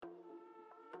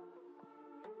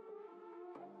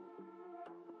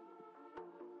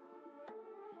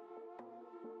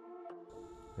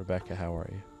Rebecca, how are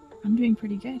you? I'm doing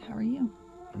pretty good. How are you?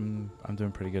 I'm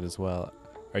doing pretty good as well.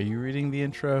 Are you reading the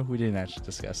intro? We didn't actually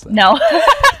discuss that. No.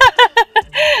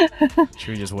 Should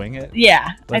we just wing it? Yeah,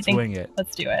 Let's wing it.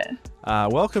 Let's do it.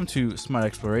 Welcome to Smart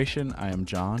Exploration. I am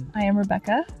John. I am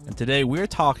Rebecca. And today we're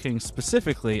talking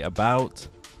specifically about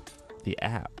the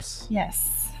apps.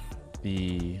 Yes.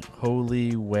 The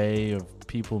holy way of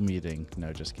people meeting.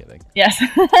 No, just kidding. Yes.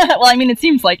 Well, I mean, it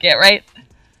seems like it, right?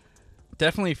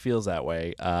 Definitely feels that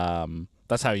way.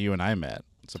 That's how you and I met,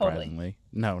 surprisingly. Totally.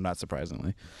 No, not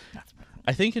surprisingly. Not surprising.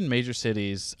 I think in major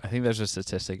cities, I think there's a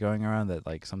statistic going around that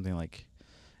like something like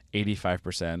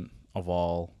 85% of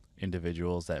all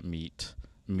individuals that meet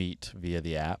via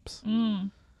the apps.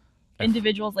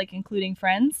 Individuals, like including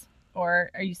friends?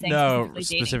 Or are you saying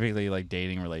specifically like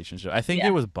dating relationship? I think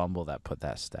it was Bumble that put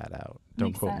that stat out. Don't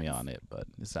Makes quote sense. me on it, but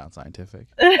it sounds scientific.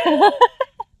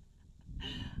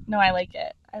 No, I like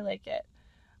it.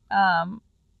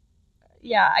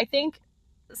 Yeah, I think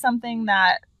something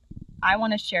that I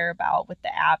want to share about with the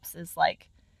apps is like,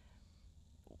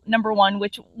 number one,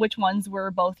 which ones we're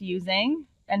both using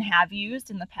and have used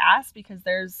in the past, because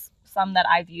there's some that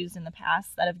I've used in the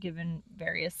past that have given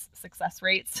various success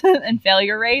rates and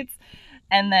failure rates,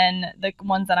 and then the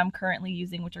ones that I'm currently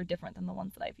using, which are different than the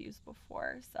ones that I've used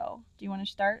before. So do you want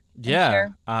to start?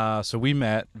 Yeah. So we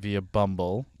met via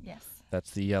Bumble. Yes.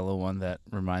 That's the yellow one that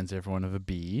reminds everyone of a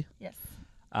bee. Yes.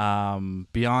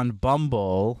 Beyond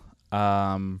Bumble,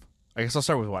 I guess I'll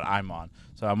start with what I'm on.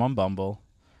 So I'm on Bumble.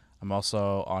 I'm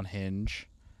also on Hinge,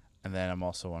 and then I'm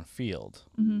also on Field.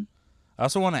 Mm-hmm. I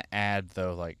also want to add,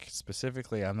 though, like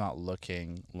specifically, I'm not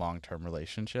looking long-term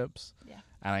relationships. Yeah.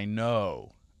 And I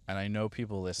know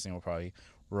people listening will probably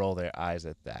roll their eyes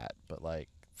at that, but like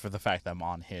for the fact that I'm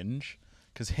on Hinge,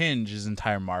 because Hinge's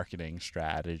entire marketing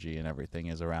strategy and everything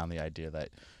is around the idea that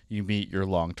you meet your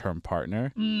long-term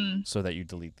partner so that you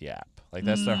delete the app. Like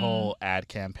that's their whole ad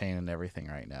campaign and everything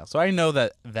right now. So I know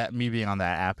that me being on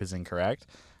that app is incorrect.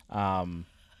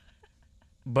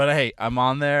 But hey, I'm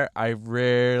on there. I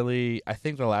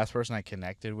think the last person I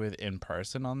connected with in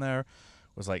person on there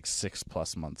was like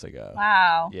 6+ months ago.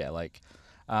 Wow. Yeah, like,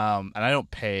 and I don't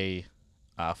pay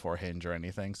for Hinge or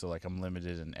anything, so like I'm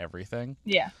limited in everything.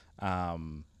 Yeah.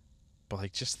 But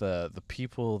like just the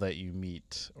people that you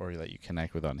meet or that you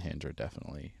connect with on Hinge are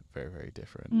definitely very, very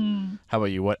different. How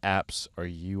about you? What apps are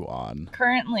you on?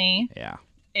 Currently, Yeah.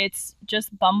 it's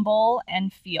just Bumble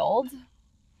and Field.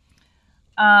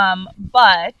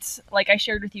 But like I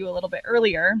shared with you a little bit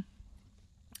earlier,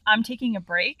 I'm taking a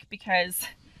break because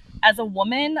as a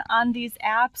woman on these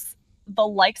apps, the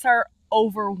likes are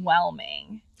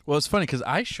overwhelming. Well, it's funny because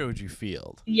I showed you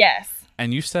Field. Yes.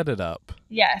 And you set it up.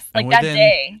 Yes. Like that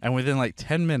day. And within like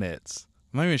 10 minutes,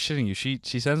 I'm not even shitting you. She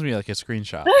sends me like a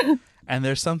screenshot. And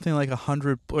there's something like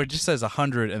 100, or it just says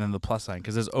 100 and then the plus sign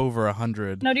because there's over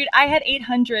 100. No, dude, I had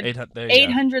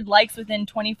 800 likes within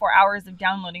 24 hours of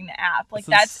downloading the app. Like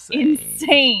that's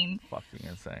insane. Fucking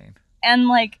insane. And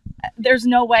like, there's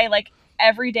no way. Like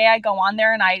every day I go on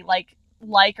there and I like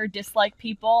or dislike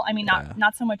people. I mean,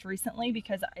 not so much recently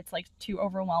because it's like too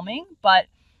overwhelming, but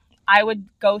I would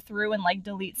go through and like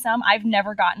delete some. I've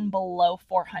never gotten below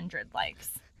 400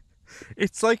 likes.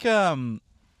 It's like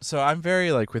so I'm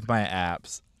very like with my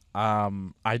apps,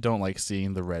 I don't like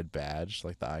seeing the red badge,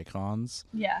 like the icons.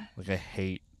 Yeah. Like I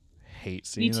hate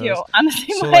seeing those. Me too. I'm the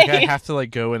same so way. Like I have to like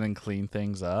go in and clean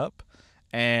things up.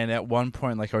 And at one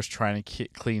point like I was trying to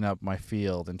clean up my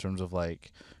field in terms of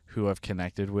like who I've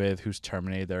connected with, who's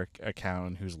terminated their account,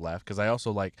 and who's left, because I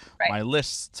also like my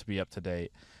lists to be up to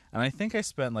date. And I think I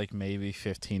spent like maybe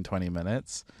 15-20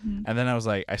 minutes. And then I was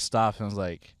like, I stopped and I was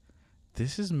like,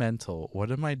 this is mental.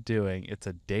 What am I doing? It's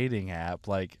a dating app.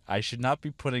 Like, I should not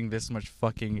be putting this much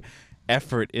fucking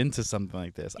effort into something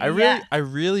like this. I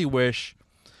really wish,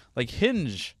 like,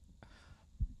 Hinge,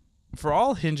 for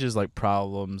all Hinge's like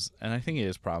problems, and I think it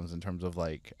is problems in terms of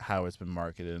like how it's been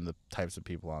marketed and the types of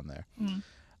people on there.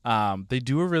 They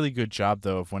do a really good job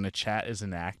though of when a chat is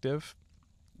inactive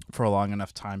for a long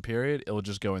enough time period, it'll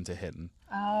just go into hidden.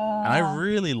 Oh. And I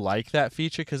really like that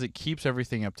feature because it keeps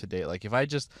everything up to date. Like if I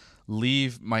just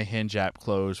leave my Hinge app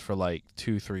closed for like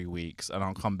 2-3 weeks and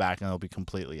I'll come back and it'll be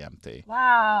completely empty.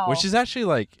 Wow. Which is actually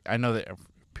like, I know that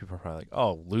people are probably like,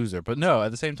 oh, loser. But no,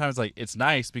 at the same time, it's like, it's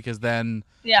nice because then,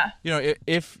 you know,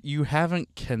 if you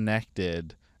haven't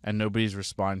connected and nobody's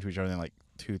responding to each other in like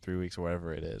 2-3 weeks or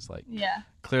whatever it is, like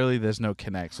clearly there's no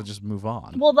connect, so just move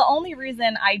on. Well, the only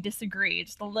reason I disagree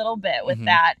just a little bit with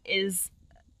that is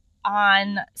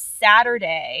on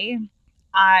Saturday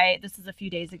this is a few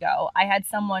days ago, I had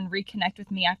someone reconnect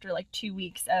with me after like 2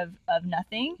 weeks of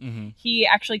nothing. Mm-hmm. He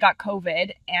actually got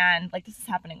COVID, and like this is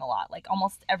happening a lot. Like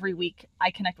almost every week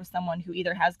I connect with someone who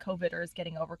either has COVID or is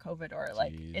getting over COVID, or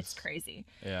like it's crazy.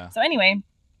 Yeah. So anyway,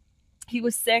 he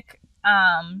was sick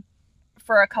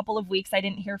for a couple of weeks. I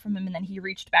didn't hear from him, and then he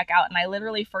reached back out, and I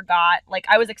literally forgot. Like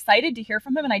I was excited to hear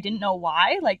from him, and I didn't know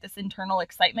why. Like this internal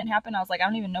excitement happened. I was like, I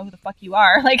don't even know who the fuck you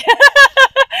are. Like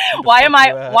why am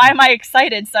I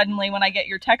excited suddenly when I get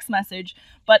your text message?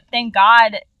 But thank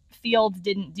God Fields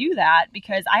didn't do that,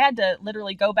 because I had to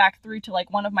literally go back through to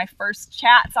like one of my first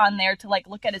chats on there to like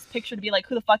look at his picture to be like,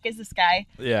 who the fuck is this guy?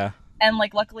 Yeah. And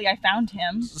like luckily I found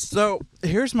him. So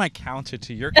here's my counter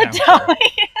to your counter. Tell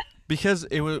me. Because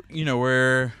it was,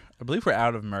 I believe we're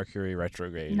out of Mercury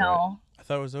retrograde. No. Right? I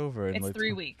thought it was over. It's like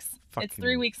 3 weeks. It's 3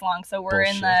 fucking weeks long, so we're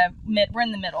bullshit. we're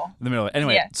in the middle. The middle.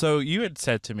 Anyway, Yeah. so you had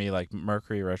said to me like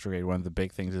Mercury retrograde, one of the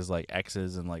big things is like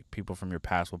exes and like people from your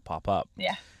past will pop up.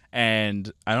 Yeah.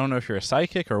 And I don't know if you're a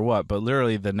psychic or what, but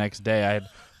literally the next day I had,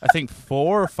 I think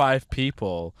 4 or 5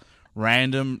 people,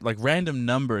 random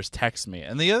numbers text me.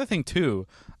 And the other thing too,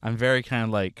 I'm very kind of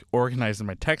like organized in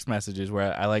my text messages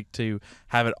where I like to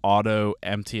have it auto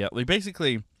empty out. Like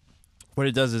basically what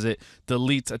it does is it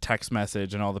deletes a text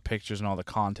message and all the pictures and all the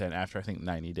content after I think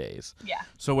 90 days. Yeah.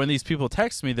 So when these people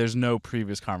text me, there's no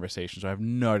previous conversation, so I have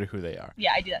no idea who they are.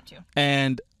 Yeah, I do that too.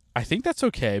 And I think that's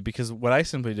okay, because what I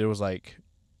simply did was like,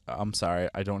 I'm sorry,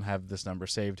 I don't have this number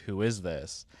saved. Who is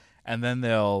this? And then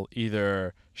they'll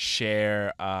either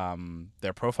share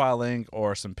their profile link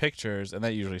or some pictures, and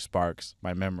that usually sparks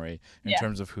my memory in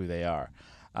terms of who they are.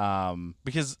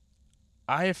 Because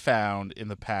I have found in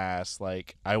the past,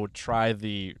 like, I would try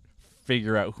the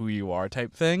figure out who you are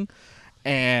type thing,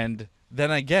 and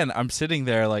then again, I'm sitting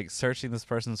there, like, searching this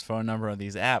person's phone number on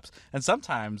these apps, and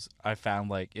sometimes I found,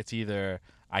 like, it's either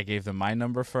I gave them my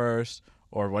number first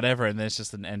or whatever, and then it's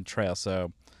just an end trail.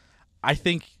 So I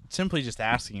think simply just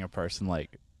asking a person,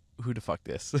 like, who the fuck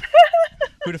this?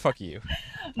 Who the fuck are you?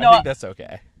 No, I think that's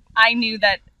okay. I knew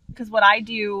that, because what I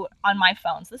do on my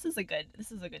phone, so this is a good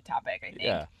topic, I think.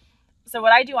 Yeah. So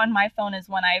what I do on my phone is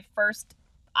when I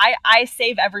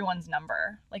save everyone's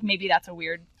number. Like maybe that's a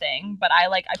weird thing, but I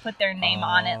put their name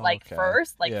on it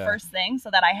first, first thing, so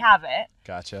that I have it.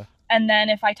 Gotcha. And then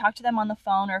if I talk to them on the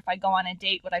phone or if I go on a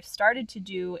date, what I've started to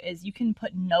do is you can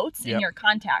put notes in your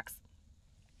contacts.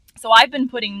 So I've been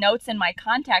putting notes in my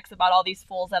contacts about all these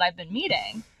fools that I've been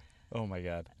meeting. Oh my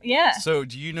God. Yeah. So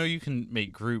do you know you can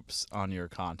make groups on your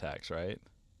contacts, right?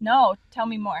 No, tell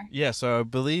me more. Yeah, so I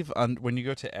believe when you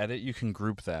go to edit, you can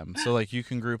group them. So like you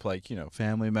can group like,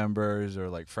 family members or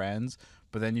like friends,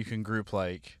 but then you can group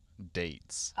like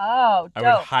dates. Oh, dope.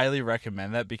 I would highly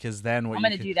recommend that, because then I'm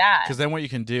going to do that. Because then what you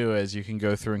can do is you can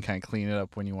go through and kind of clean it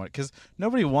up when you want, because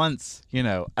nobody wants,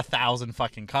 1,000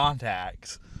 fucking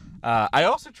contacts. I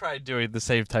also tried doing the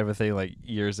same type of thing like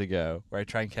years ago, where I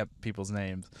try and keep people's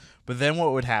names. But then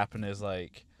what would happen is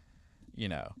like,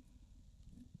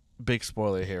 big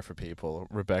spoiler here for people,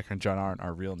 Rebecca and John aren't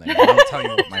our real names. I won't tell you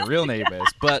what my real name is.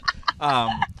 But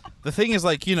the thing is,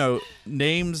 like,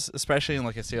 names, especially in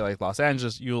like a city like Los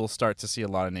Angeles, you'll start to see a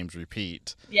lot of names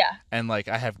repeat. Yeah. And like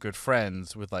I have good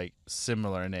friends with like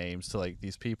similar names to like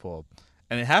these people.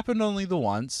 And it happened only the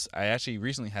once. I actually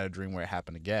recently had a dream where it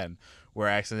happened again, where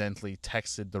I accidentally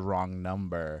texted the wrong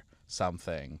number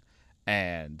something,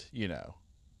 and it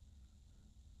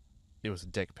was a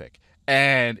dick pic.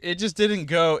 And it just didn't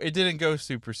go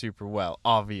super, super well,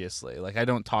 obviously. Like, I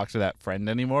don't talk to that friend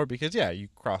anymore because, you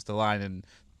crossed the line and,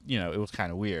 it was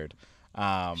kind of weird.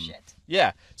 Shit.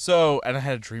 Yeah. So, and I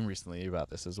had a dream recently about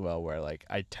this as well, where, like,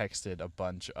 I texted a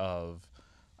bunch of,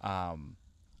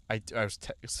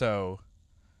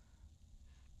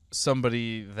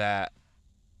 somebody that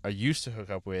I used to hook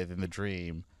up with in the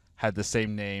dream had the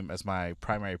same name as my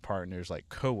primary partner's, like,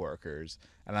 coworkers.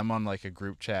 And I'm on, like, a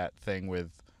group chat thing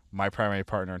with my primary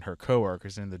partner and her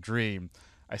coworkers. In the dream,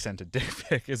 I sent a dick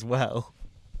pic as well.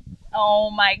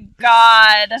 Oh my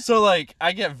God. So like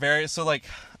I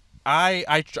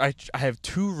have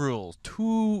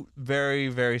two very,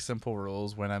 very simple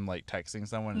rules when I'm like texting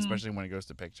someone, especially when it goes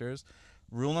to pictures.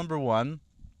 Rule number 1,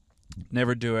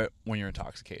 never do it when you're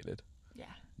intoxicated. Yeah.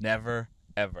 Never,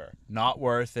 ever. Not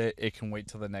worth it. It can wait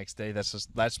till the next day.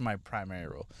 That's my primary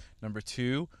rule. Number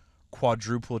 2,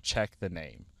 quadruple check the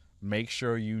name. Make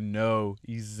sure you know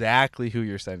exactly who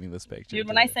you're sending this picture Dude, to.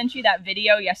 when I sent you that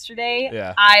video yesterday,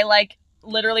 Yeah. I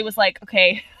literally was like,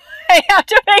 okay, I have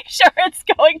to make sure it's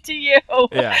going to you.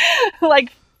 Yeah.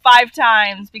 5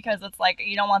 times, because it's like,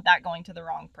 you don't want that going to the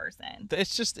wrong person.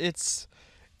 It's just,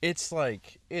 it's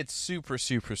like it's super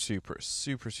super super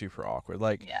super super awkward.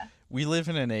 Like Yeah. we live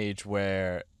in an age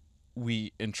where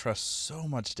we entrust so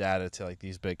much data to like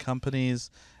these big companies,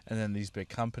 and then these big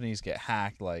companies get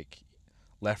hacked like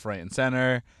left, right, and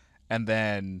center, and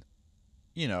then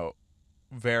you know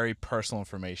very personal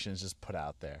information is just put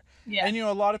out there. Yeah. And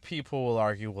a lot of people will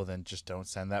argue, well, then just don't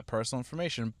send that personal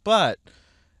information. But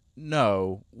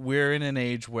no, we're in an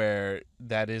age where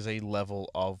that is a level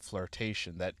of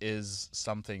flirtation. That is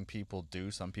something people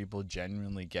do. Some people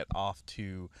genuinely get off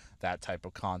to that type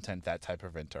of content, that type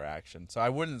of interaction. So I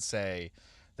wouldn't say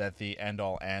that the end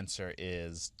all answer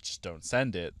is just don't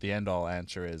send it. The end all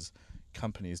answer is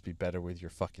companies be better with your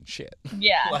fucking shit.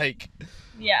 Yeah. Like,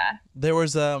 yeah. there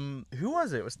was who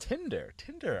was it? It was Tinder.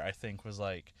 Tinder, I think, was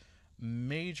like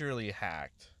majorly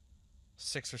hacked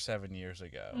 6 or 7 years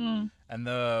ago. And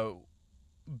the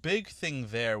big thing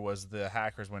there was the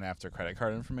hackers went after credit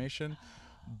card information,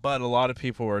 but a lot of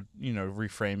people were,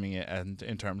 reframing it and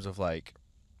in terms of like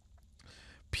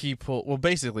people, well,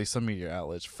 basically some media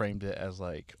outlets framed it as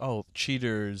like, oh,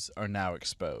 cheaters are now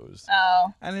exposed.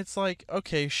 Oh. And it's like,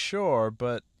 okay, sure,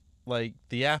 but like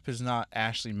the app is not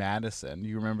Ashley Madison.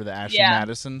 You remember the Ashley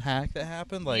Madison hack that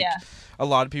happened? Like a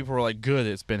lot of people were like, good,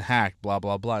 it's been hacked, blah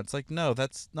blah blah. It's like, no,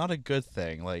 that's not a good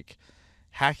thing. Like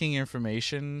hacking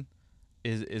information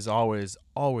is always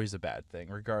a bad thing,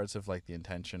 regardless of like the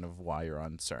intention of why you're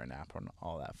on a certain app and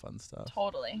all that fun stuff.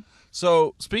 Totally.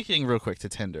 So speaking real quick to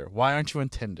Tinder, why aren't you on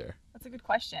Tinder? That's a good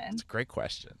question. It's a great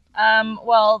question.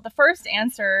 Well, the first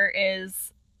answer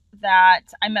is that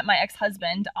I met my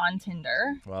ex-husband on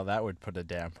Tinder. Well, that would put a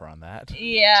damper on that.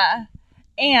 Yeah.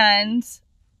 And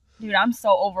dude, I'm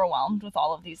so overwhelmed with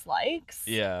all of these likes.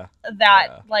 Yeah.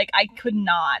 That like I could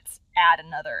not add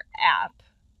another app.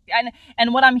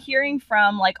 And what I'm hearing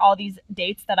from like all these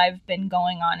dates that I've been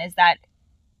going on is that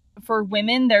for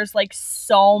women there's like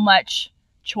so much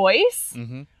choice.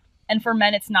 Mm-hmm. And for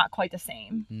men it's not quite the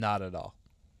same. Not at all.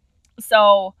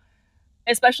 So,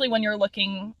 especially when you're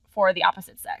looking for the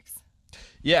opposite sex.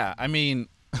 Yeah, I mean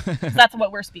so that's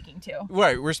what we're speaking to.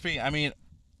 Right, we're speaking. I mean,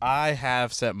 I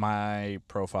have set my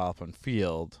profile up on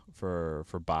Field for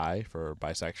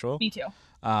bisexual. Me too.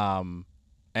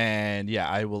 And yeah,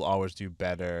 I will always do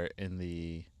better in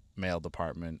the male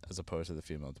department as opposed to the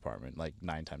female department, like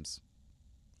 9 times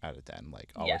out of 10,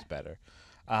 like always better.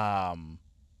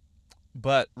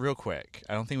 But real quick,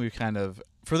 I don't think we've kind of,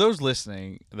 for those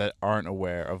listening that aren't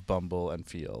aware of Bumble and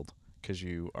Field, because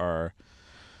you are,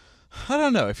 I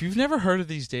don't know, if you've never heard of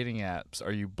these dating apps,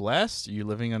 are you blessed? Are you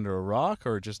living under a rock,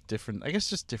 or just different? I guess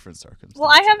just different circumstances.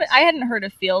 Well, I hadn't heard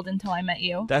of Field until I met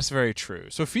you. That's very true.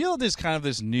 So Field is kind of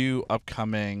this new up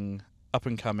and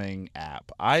coming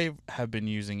app. I have been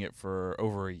using it for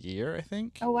over a year, I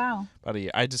think. Oh wow! About a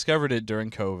year. I discovered it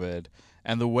during COVID,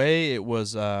 and the way it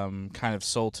was kind of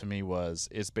sold to me was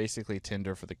it's basically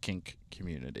Tinder for the kink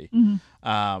community.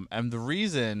 Mm-hmm. And the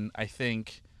reason I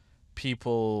think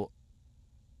people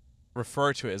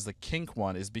refer to it as the kink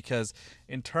one is because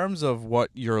in terms of what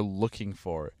you're looking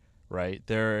for, right?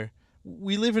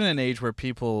 We live in an age where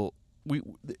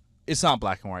it's not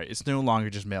black and white. It's no longer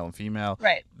just male and female.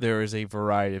 Right. There is a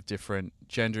variety of different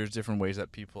genders, different ways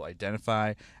that people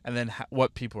identify, and then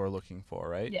what people are looking for,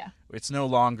 right? Yeah. It's no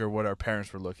longer what our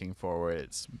parents were looking for, where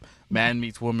it's man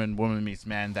meets woman, woman meets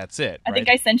man, that's it. I think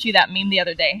I sent you that meme the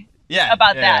other day. Yeah.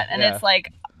 About that. And it's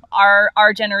like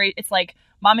our generation, it's like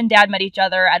mom and dad met each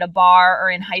other at a bar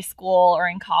or in high school or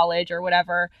in college or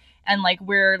whatever. And like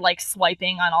we're like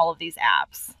swiping on all of these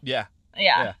apps. Yeah.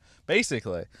 Yeah.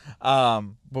 Basically. But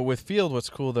with Field, what's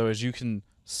cool though is you can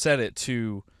set it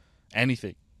to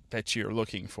anything that you're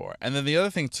looking for. And then the other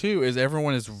thing too is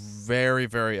everyone is very,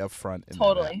 very upfront in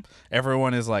that app.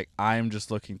 Everyone is like, I'm just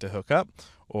looking to hook up,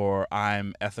 or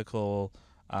I'm ethical,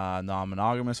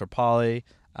 non-monogamous or poly,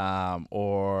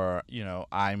 or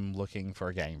I'm looking for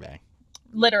a gangbang.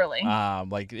 Literally.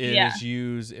 Like it is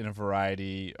used in a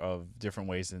variety of different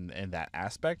ways in that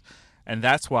aspect. And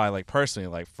that's why, like, personally,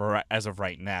 like, for as of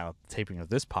right now, taping of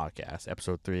this podcast,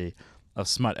 episode 3 of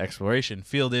Smut Exploration,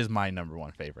 Field is my number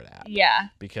 1 favorite app. Yeah.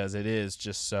 Because it is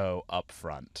just so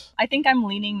upfront. I think I'm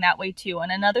leaning that way too.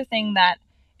 And another thing that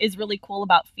is really cool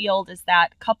about Field is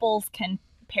that couples can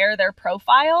pair their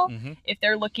profile if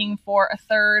they're looking for a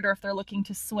third or if they're looking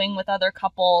to swing with other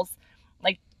couples.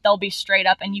 Like, they'll be straight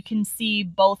up and you can see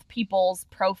both people's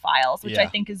profiles, which I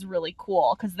think is really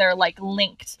cool because they're like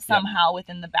linked somehow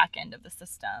within the back end of the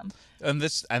system. And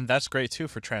that's great too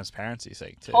for transparency's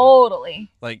sake too. Totally.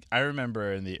 Like I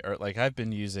remember I've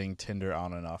been using Tinder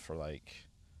on and off for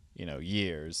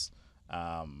years.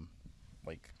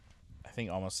 Like I think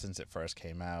almost since it first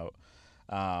came out.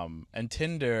 And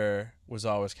Tinder was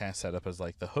always kind of set up as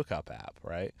like the hookup app,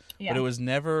 right? Yeah. But it was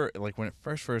never like when it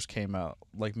first came out,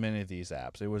 like many of these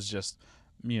apps, it was just,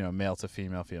 male to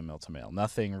female, female to male,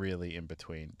 nothing really in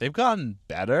between. They've gotten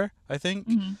better, I think,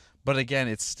 Mhm. but again,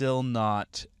 it's still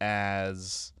not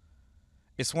as.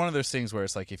 It's one of those things where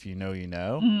it's like if you know, you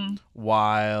know, Mhm.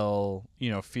 while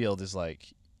Field is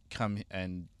like, come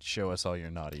and show us all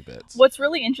your naughty bits. What's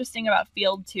really interesting about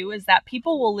Field too is that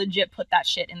people will legit put that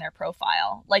shit in their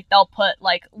profile. Like they'll put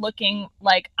like looking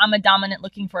like I'm a dominant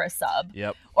looking for a sub.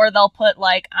 Yep. Or they'll put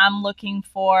like I'm looking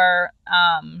for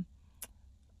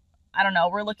I don't know,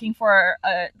 we're looking for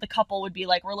the couple would be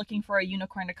like we're looking for a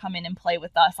unicorn to come in and play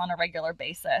with us on a regular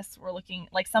basis. We're looking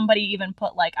like somebody even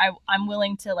put like I'm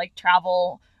willing to like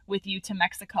travel with you to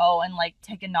Mexico and like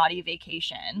take a naughty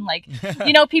vacation. Like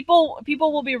people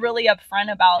will be really upfront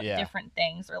about different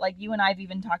things, or like you and I've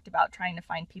even talked about trying to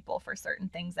find people for certain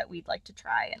things that we'd like to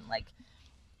try, and like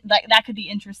that could be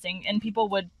interesting, and people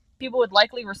would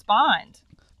likely respond.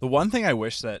 The one thing I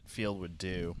wish that Field would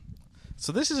do.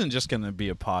 So this isn't just going to be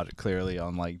a pod clearly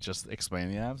on like just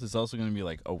explaining the apps. It's also going to be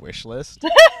like a wish list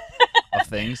of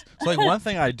things. So like one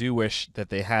thing I do wish that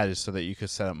they had is so that you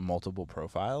could set up multiple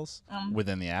profiles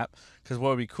within the app. Because what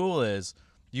would be cool is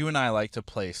you and I like to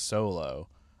play solo.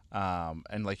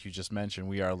 And like you just mentioned,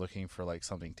 we are looking for like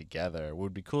something together. What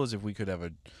would be cool is if we could have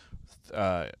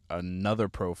another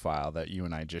profile that you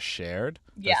and I just shared.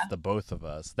 Yeah. That's the both of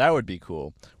us. That would be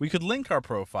cool. We could link our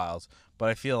profiles, but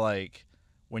I feel like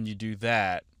when you do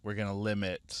that, we're going to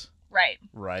limit.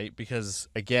 Right? Because,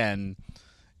 again,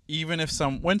 even if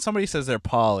when somebody says they're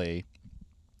poly,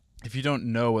 if you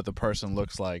don't know what the person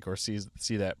looks like or see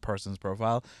that person's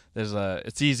profile,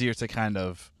 it's easier to kind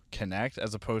of connect,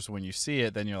 as opposed to when you see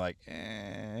it, then you're like,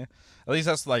 eh. At least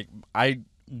that's like, I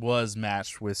was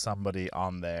matched with somebody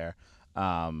on there.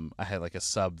 I had like a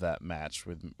sub that matched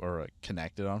with or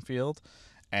connected on Field.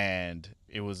 And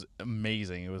it was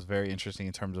amazing. It was very interesting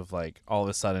in terms of like all of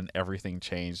a sudden everything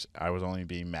changed. I was only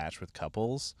being matched with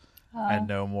couples and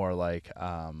no more like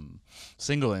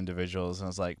single individuals. And I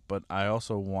was like, but I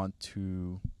also want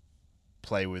to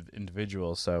play with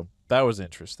individuals. So that was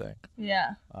interesting.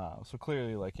 Yeah. So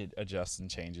clearly like it adjusts and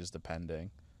changes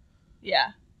depending. Yeah.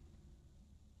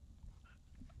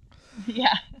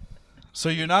 Yeah. So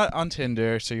you're not on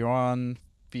Tinder. So you're on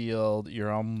Field.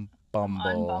 You're on Bumble.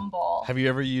 On Bumble. Have you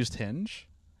ever used Hinge?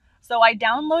 So I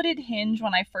downloaded Hinge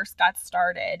when I first got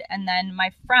started, and then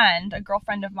my friend, a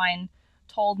girlfriend of mine,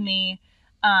 told me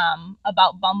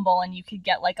about Bumble, and you could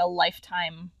get like a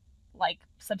lifetime like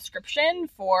subscription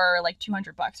for like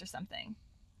 $200 or something.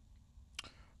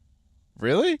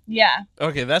 Really? Yeah.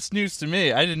 Okay, that's news to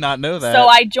me. I did not know that. So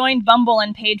I joined Bumble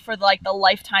and paid for like the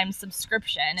lifetime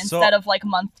subscription instead of like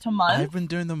month to month. I've been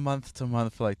doing the month to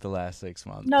month for like the last 6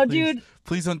 months. No, dude.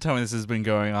 Please don't tell me this has been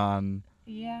going on.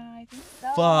 Yeah, I think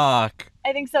so. Fuck.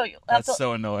 I think so. That's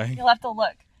so annoying. You'll have to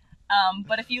look.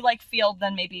 But if you like Field,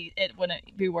 then maybe it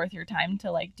wouldn't be worth your time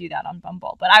to like do that on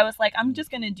Bumble. But I was like, I'm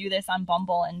just gonna do this on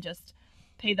Bumble and just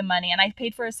pay the money. And I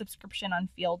paid for a subscription on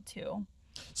Field too.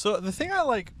 So the thing I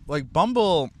like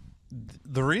Bumble,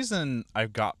 the reason I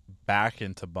got back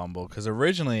into Bumble, because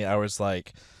originally I was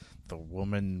like, the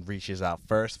woman reaches out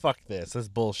first. Fuck this. That's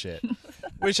bullshit.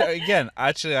 Which, again,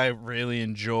 actually I really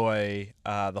enjoy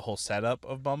the whole setup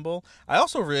of Bumble. I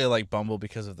also really like Bumble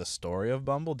because of the story of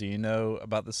Bumble. Do you know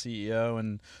about the CEO?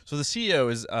 And so the CEO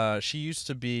is, she used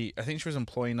to be, I think she was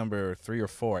employee number 3 or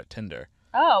 4 at Tinder.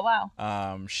 Oh,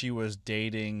 wow. She was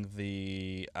dating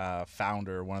the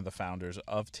founder, one of the founders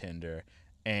of Tinder,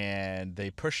 and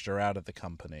they pushed her out of the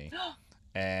company.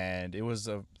 And it was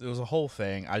a whole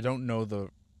thing. I don't know the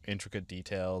intricate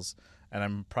details, and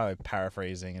I'm probably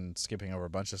paraphrasing and skipping over a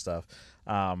bunch of stuff.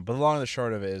 But the long and the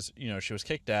short of it is, she was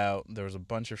kicked out. There was a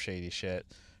bunch of shady shit.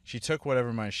 She took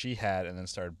whatever money she had and then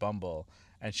started Bumble.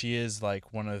 And she is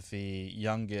like one of the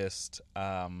youngest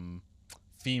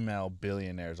female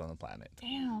billionaires on the planet.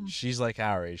 Damn. She's like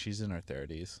our age. She's in her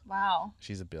 30s. Wow.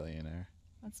 She's a billionaire.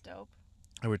 That's dope.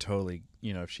 I would totally,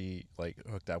 if she like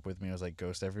hooked up with me and was like,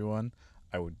 ghost everyone,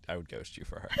 I would ghost you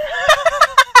for her.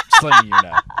 Just letting you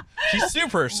know. She's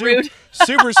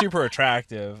super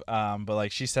attractive. But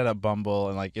like she set up Bumble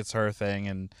and like it's her thing,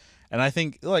 and I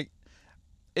think like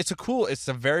it's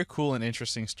a very cool and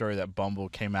interesting story that Bumble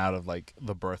came out of like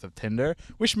the birth of Tinder,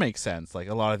 which makes sense. Like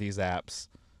a lot of these apps,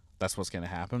 that's what's going to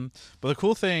happen. But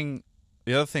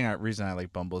the other reason I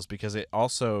like Bumble is because it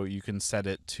also, you can set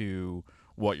it to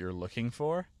what you're looking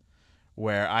for,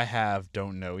 where I have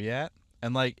don't know yet.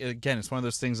 And like again, it's one of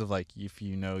those things of like if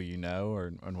you know, you know,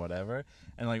 or and whatever.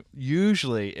 And like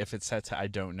usually, if it's set to I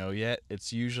don't know yet,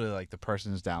 it's usually like the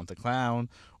person is down to clown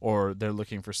or they're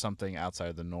looking for something outside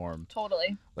of the norm.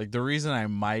 Totally. Like the reason I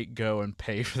might go and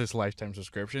pay for this lifetime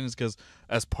subscription is because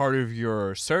as part of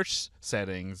your search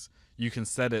settings, you can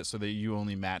set it so that you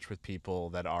only match with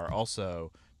people that are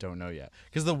also don't know yet.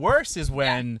 Because the worst is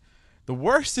when,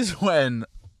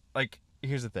 like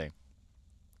here's the thing.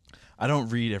 I don't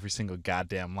read every single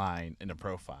goddamn line in a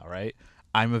profile, right?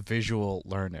 I'm a visual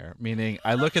learner, meaning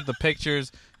I look at the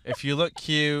pictures. If you look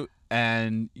cute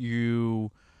and you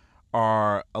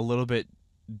are a little bit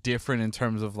different in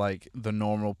terms of like the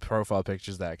normal profile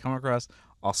pictures that I come across,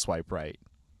 I'll swipe right.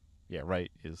 Yeah, right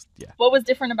is, yeah. What was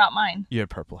different about mine? You had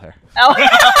purple hair. Oh.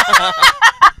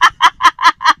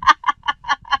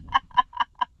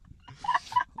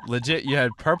 Legit, you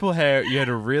had purple hair. You had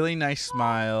a really nice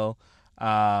smile.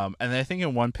 And I think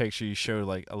in one picture you showed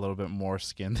like a little bit more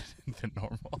skin than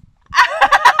normal.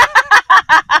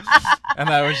 And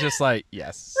I was just like,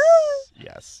 yes.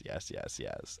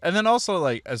 And then also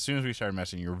like as soon as we started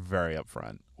messaging, you're very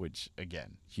upfront, which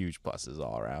again, huge pluses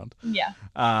all around. Yeah.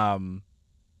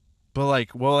 But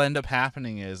like what'll end up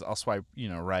happening is I'll swipe,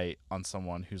 right on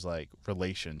someone who's like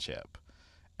relationship.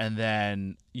 And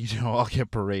then, I'll get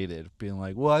berated, being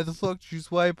like, why the fuck did you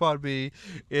swipe on me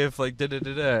if, like,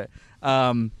 da-da-da-da.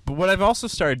 But what I've also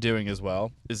started doing as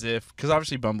well is because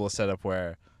obviously Bumble is set up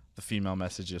where the female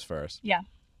messages first. Yeah.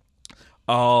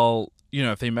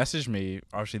 If they message me,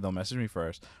 obviously they'll message me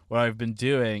first. What I've been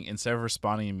doing, instead of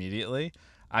responding immediately,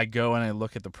 I go and I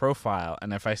look at the profile,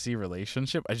 and if I see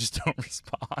relationship, I just don't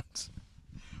respond.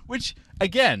 Which,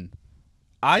 again,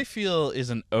 I feel is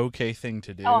an okay thing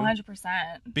to do. Oh,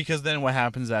 100%. Because then what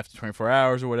happens after 24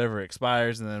 hours or whatever, it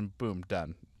expires, and then boom,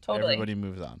 done. Totally. Everybody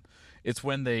moves on. It's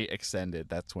when they extend it,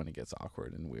 that's when it gets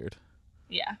awkward and weird.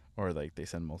 Yeah. Or like they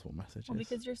send multiple messages. Well,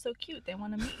 because you're so cute, they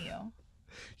want to meet you.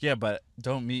 Yeah, but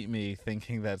don't meet me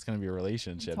thinking that it's going to be a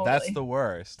relationship. Totally. That's the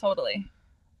worst. Totally.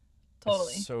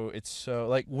 It's so,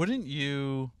 like, wouldn't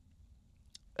you,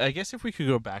 I guess if we could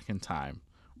go back in time,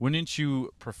 wouldn't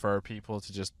you prefer people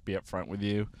to just be upfront with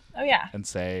you? Oh, yeah. And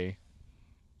say,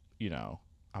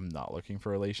 I'm not looking for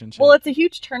a relationship? Well, it's a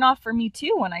huge turnoff for me,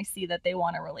 too, when I see that they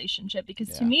want a relationship. Because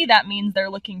to me, that means they're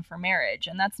looking for marriage.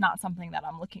 And that's not something that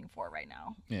I'm looking for right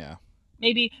now. Yeah.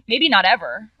 Maybe not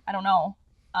ever. I don't know.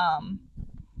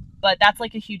 But that's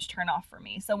like a huge turnoff for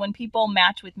me. So when people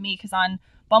match with me, because on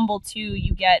Bumble, too,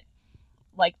 you get,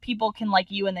 like, people can like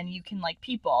you and then you can like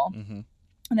people. Mm-hmm.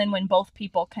 And then when both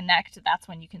people connect, that's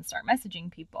when you can start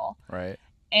messaging people. Right.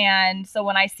 And so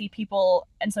when I see people,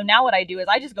 and so now what I do is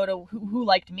I just go to who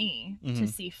liked me to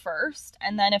see first.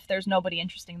 And then if there's nobody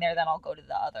interesting there, then I'll go to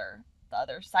the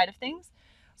other side of things.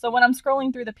 So when I'm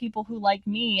scrolling through the people who like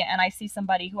me and I see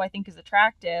somebody who I think is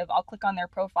attractive, I'll click on their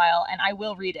profile and I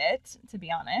will read it, to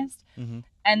be honest. Mm-hmm.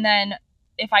 And then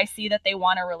if I see that they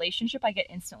want a relationship, I get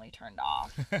instantly turned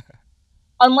off.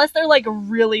 Unless they're like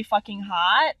really fucking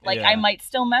hot, like I might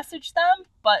still message them,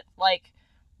 but like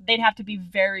they'd have to be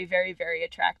very, very, very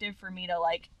attractive for me to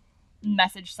like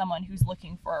message someone who's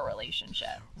looking for a relationship.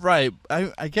 Right.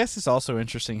 I guess it's also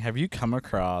interesting. Have you come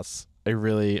across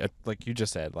like you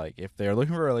just said, like if they're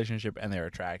looking for a relationship and they're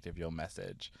attractive, you'll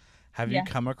message. Have you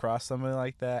come across somebody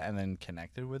like that and then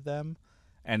connected with them?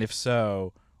 And if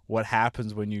so, what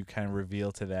happens when you kind of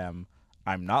reveal to them,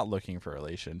 I'm not looking for a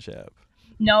relationship?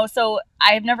 No, so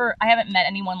I haven't met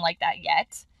anyone like that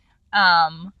yet.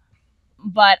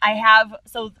 But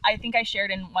so I think I shared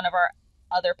in one of our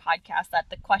other podcasts that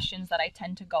the questions that I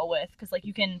tend to go with, because like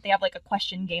they have like a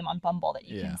question game on Bumble that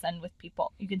you can send to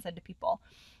people.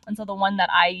 And so the one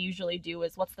that I usually do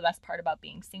is, what's the best part about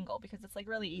being single? Because it's like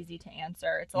really easy to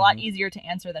answer. It's a lot easier to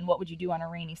answer than what would you do on a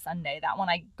rainy Sunday. That one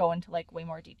I go into like way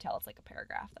more detail. It's like a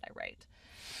paragraph that I write.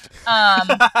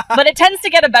 But it tends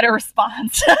to get a better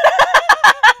response.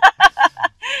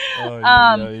 But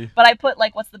I put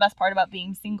like, what's the best part about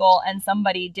being single? And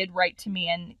somebody did write to me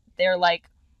and they're like,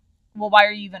 well, why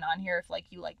are you even on here if like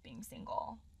you like being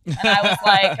single? And I was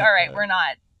like, all right,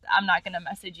 I'm not going to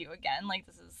message you again. Like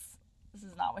this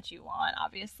is not what you want.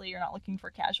 Obviously you're not looking for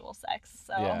casual sex.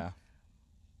 So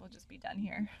we'll just be done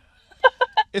here.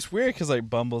 It's weird because like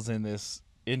Bumble's in this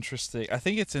interesting, I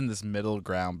think it's in this middle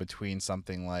ground between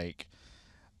something like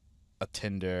a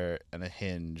Tinder and a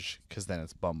Hinge, because then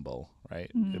it's Bumble, right?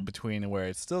 Mm-hmm. Between where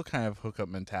it's still kind of hookup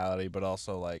mentality, but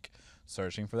also like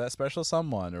searching for that special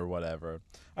someone or whatever.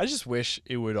 I just wish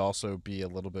it would also be a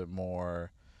little bit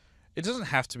more, it doesn't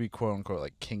have to be quote unquote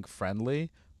like kink friendly,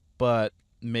 but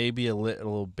maybe a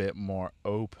little bit more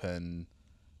open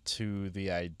to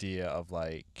the idea of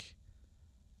like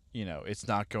it's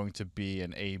not going to be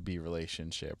an A-B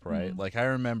relationship, right? Mm-hmm. Like, I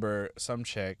remember some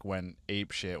chick went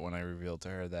ape shit when I revealed to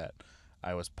her that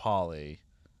I was poly,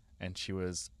 and she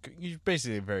was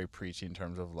basically very preachy in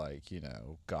terms of, like,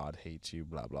 God hates you,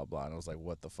 blah, blah, blah. And I was like,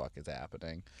 what the fuck is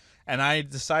happening? And I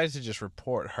decided to just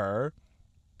report her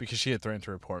because she had threatened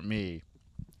to report me.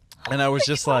 And I was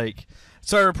just like,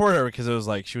 so I reported her because it was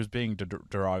like she was being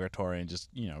derogatory and just,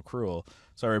 cruel.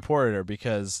 So I reported her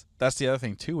because that's the other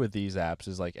thing too with these apps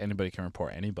is like anybody can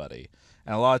report anybody.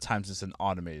 And a lot of times it's an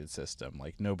automated system.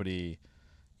 Like nobody,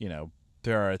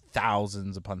 there are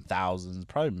thousands upon thousands,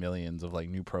 probably millions of like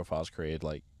new profiles created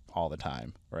like all the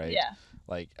time, right? Yeah.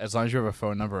 Like as long as you have a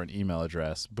phone number and email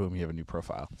address, boom, you have a new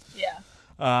profile. Yeah.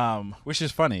 Which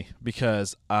is funny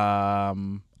because I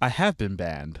have been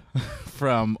banned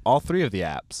from all 3 of the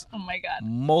apps. Oh my god.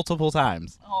 Multiple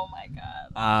times. Oh my god.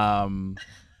 I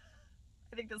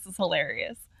think this is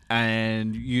hilarious.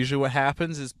 And usually what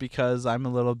happens is because I'm a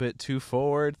little bit too not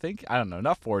forward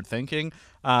thinking.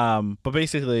 But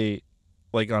basically,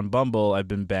 like on Bumble, I've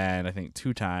been banned I think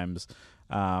 2 times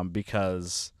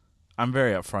because I'm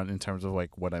very upfront in terms of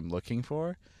like what I'm looking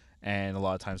for. And a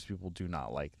lot of times people do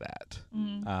not like that.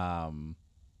 Mm-hmm.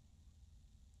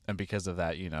 And because of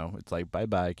that, it's like,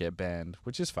 bye-bye, get banned,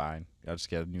 which is fine. I'll just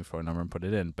get a new phone number and put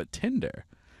it in. But Tinder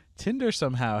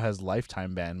somehow has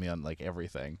lifetime banned me on, like,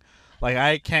 everything. Like,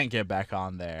 I can't get back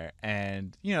on there.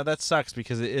 And, that sucks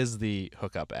because it is the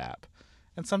hookup app.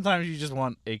 And sometimes you just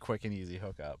want a quick and easy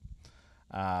hookup.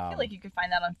 I feel like you could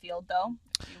find that on Field, though,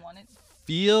 if you want it.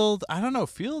 Field, I don't know.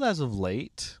 Field as of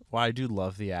late, well, I do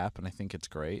love the app, and I think it's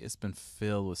great. It's been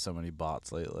filled with so many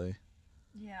bots lately.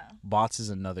 Yeah. Bots is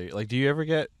another, like, do you ever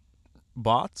get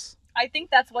bots? I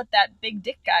think that's what that big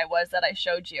dick guy was that I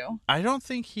showed you. I don't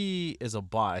think he is a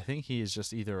bot. I think he is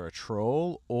just either a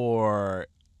troll or,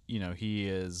 he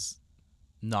is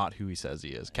not who he says he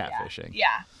is, catfishing.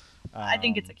 Yeah. I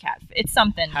think it's a cat. It's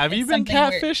something. Have you been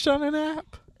catfished on an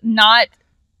app? Not.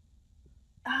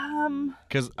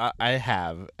 Because I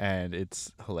have, and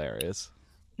it's hilarious.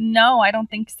 No, I don't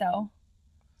think so.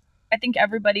 I think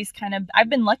everybody's I've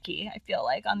been lucky, I feel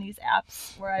like, on these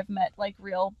apps where I've met like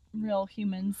real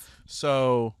humans.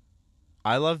 So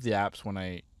I love the apps when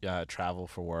I travel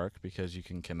for work because you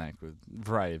can connect with a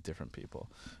variety of different people.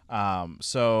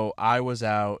 So I was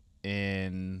out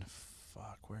in,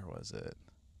 where was it?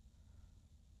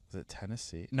 Was it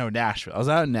Tennessee? No, Nashville. I was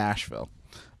out in Nashville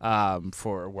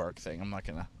for a work thing. I'm not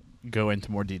going to go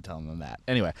into more detail than that.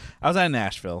 Anyway, I was out in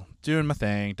Nashville doing my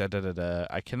thing.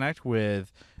 I connect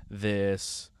with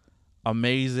this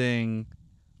amazing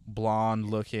this blonde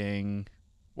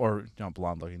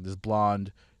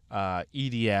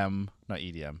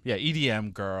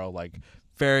EDM girl, like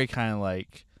very kind of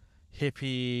like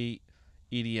hippie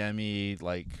EDM-y,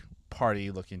 like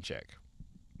party looking chick.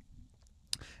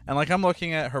 And like I'm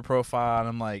looking at her profile and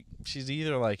I'm like, she's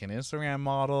either like an Instagram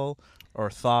model or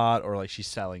thought or like she's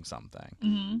selling something.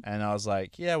 Mm-hmm. And I was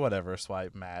like, yeah, whatever,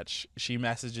 swipe match. She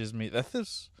messages me.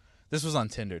 This was on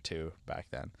Tinder too back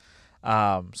then.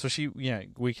 So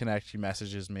we connect. She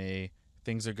messages me.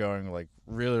 Things are going like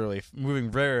really moving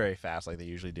very, very fast, like they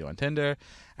usually do on Tinder.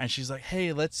 And she's like,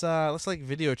 "Hey, let's like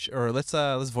video or let's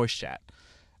voice chat,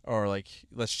 or like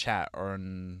let's chat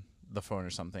on the phone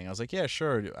or something." I was like, "Yeah,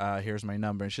 sure. Here's my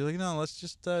number." And she's like, "No, let's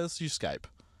use Skype."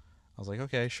 I was like,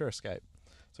 "Okay, sure, Skype."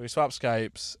 So we swapped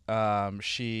Skypes. I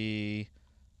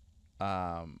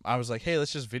was like, "Hey,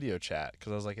 let's just video chat,"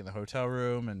 because I was like in the hotel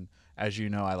room, and as you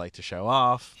know, I like to show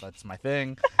off. That's my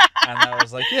thing. And I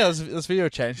was like, "Yeah, let's video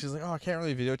chat." And she's like, "Oh, I can't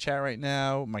really video chat right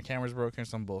now. My camera's broken or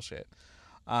some bullshit."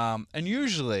 And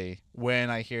usually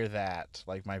when I hear that,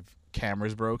 like my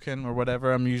camera's broken or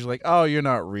whatever, I'm usually like, "Oh, you're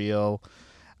not real."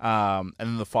 And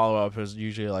then the follow-up is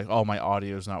usually like, "Oh, my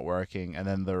audio's not working." And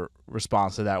then the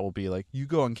response to that will be like, "You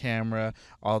go on camera,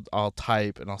 I'll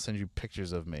type, and I'll send you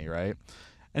pictures of me," right?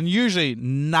 And usually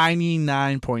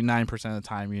 99.9% of the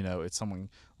time, it's someone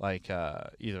like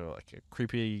either like a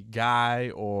creepy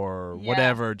guy or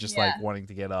whatever, just like wanting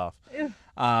to get off.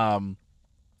 And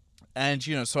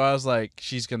so I was like,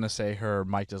 she's gonna say her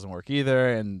mic doesn't work either,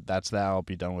 and that's that. I'll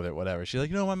be done with it, whatever. She's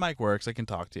like, "No, my mic works. I can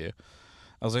talk to you."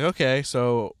 I was like, "Okay."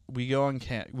 So we go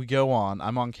on.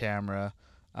 I'm on camera.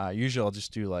 Usually I'll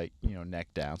just do like neck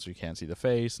down so you can't see the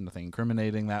face, nothing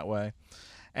incriminating that way.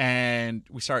 And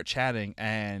we start chatting,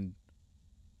 and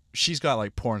she's got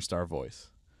like porn star voice.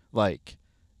 Like,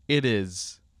 it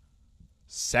is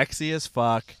sexy as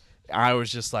fuck. I was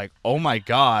just like, "Oh my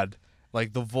god!"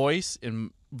 Like the voice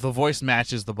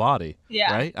matches the body.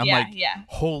 Yeah. Right. I'm like,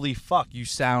 "Holy fuck! You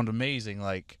sound amazing!"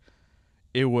 Like,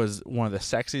 it was one of the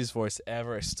sexiest voice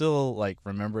ever. I still like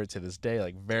remember it to this day.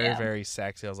 Like very, Yeah. very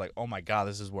sexy. I was like, oh my God,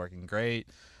 this is working great.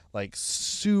 Like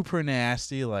super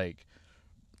nasty. Like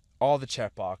all the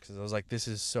check boxes. I was like, this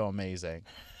is so amazing.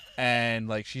 And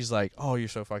like she's like, oh, you're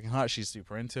so fucking hot. She's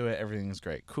super into it. Everything's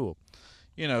great. Cool.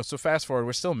 So fast forward,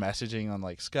 we're still messaging on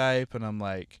like Skype, and I'm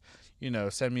like,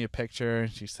 send me a picture,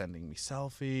 and she's sending me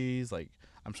selfies. Like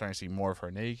I'm trying to see more of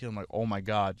her naked. I'm like, oh my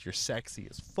God, you're sexy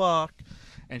as fuck.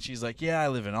 And she's like, yeah, I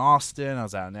live in Austin. I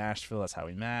was out in Nashville. That's how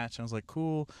we matched. And I was like,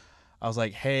 cool. I was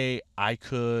like, hey, I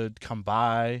could come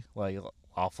by. Like,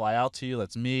 I'll fly out to you.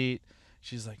 Let's meet.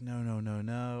 She's like, no, no, no,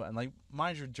 no. And like,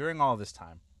 mind you, during all this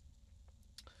time,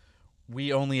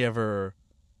 we only ever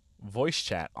voice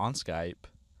chat on Skype,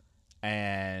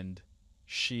 and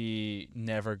she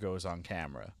never goes on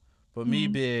camera. But me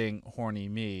being horny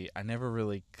me, I never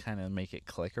really kind of make it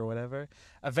click or whatever.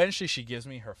 Eventually she gives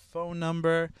me her phone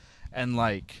number, and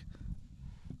like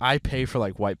I pay for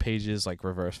like White Pages like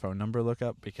reverse phone number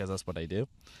lookup because that's what I do.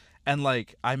 And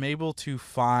like I'm able to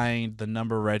find the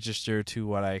number registered to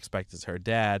what I expect is her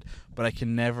dad, but I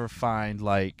can never find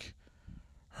like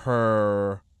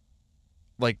her,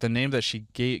 like the name that she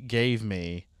gave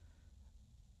me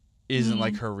isn't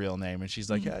like her real name. And she's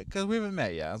like, yeah, because we haven't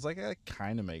met yet. I was like, that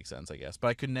kind of makes sense, I guess. But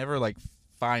I could never like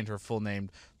find her full name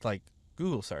to like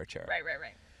Google search her. Right.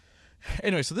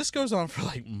 Anyway, so this goes on for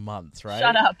like months, right?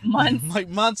 Shut up, months. Like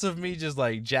months of me just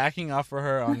like jacking off for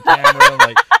her on camera,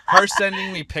 like her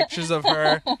sending me pictures of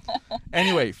her.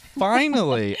 Anyway,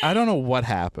 finally, I don't know what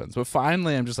happens, but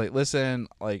finally I'm just like, listen,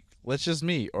 like let's just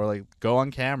meet, or like go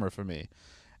on camera for me.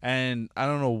 And I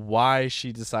don't know why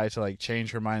she decided to like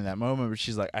change her mind in that moment, but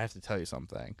she's like, I have to tell you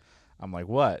something. I'm like,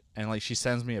 what? And like she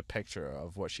sends me a picture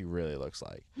of what she really looks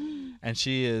like. And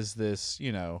she is this,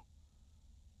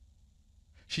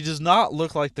 she does not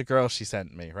look like the girl she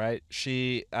sent me, right?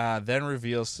 She then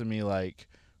reveals to me like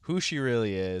who she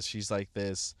really is. She's like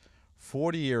this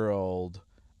 40-year-old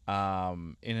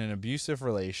in an abusive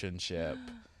relationship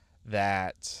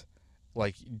that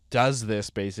like does this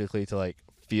basically to like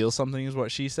feel something, is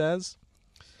what she says.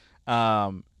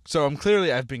 So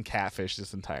I've been catfished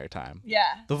this entire time. Yeah.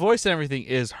 The voice and everything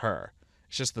is her.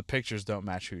 It's just the pictures don't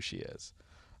match who she is.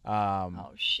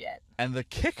 Oh shit. And the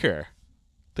kicker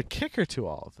to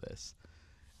all of this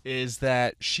is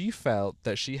that she felt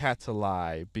that she had to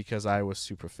lie because I was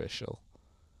superficial.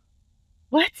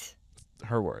 What?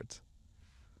 Her words.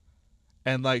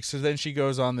 And like, so then she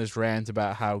goes on this rant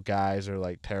about how guys are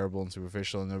like terrible and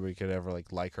superficial and nobody could ever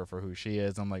like her for who she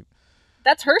is. I'm like,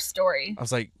 that's her story. I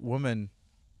was like, woman,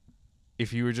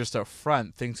 if you were just up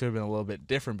front, things would have been a little bit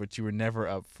different, but you were never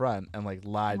up front and like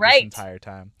lied this entire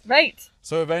time. Right.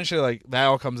 So eventually like that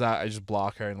all comes out. I just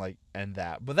block her and like end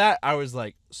that. But that I was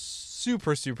like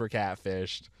super, super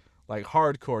catfished. Like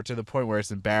hardcore to the point where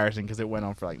it's embarrassing because it went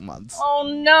on for like months. Oh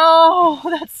no,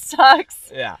 that sucks.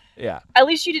 Yeah. At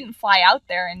least you didn't fly out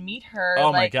there and meet her.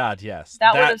 Oh my God, yes.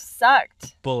 That would have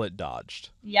sucked. Bullet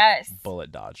dodged. Yes.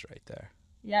 Bullet dodged right there.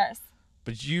 Yes.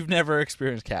 But you've never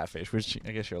experienced catfish, which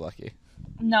I guess you're lucky.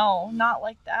 No, not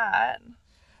like that.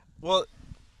 Well,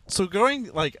 so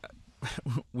going like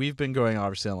we've been going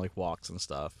obviously on like walks and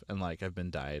stuff, and like I've been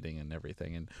dieting and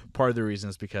everything, and part of the reason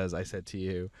is because I said to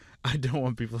you, I don't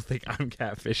want people to think I'm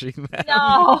catfishing them.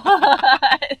 No.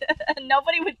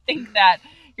 Nobody would think that.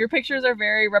 Your pictures are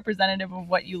very representative of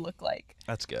what you look like.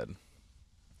 That's good.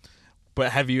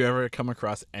 But have you ever come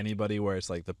across anybody where it's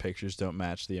like the pictures don't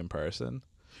match the in person?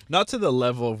 Not to the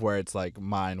level of where it's like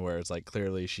mine, where it's like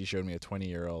clearly she showed me a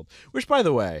 20-year-old, which by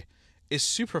the way is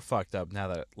super fucked up now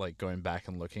that like going back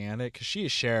and looking at it, because she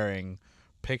is sharing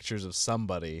pictures of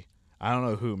somebody. I don't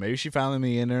know who. Maybe she found them on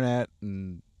the internet,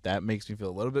 and that makes me feel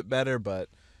a little bit better, but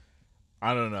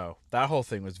I don't know. That whole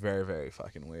thing was very, very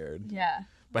fucking weird. Yeah.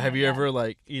 But have you ever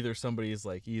like somebody's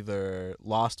like either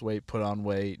lost weight, put on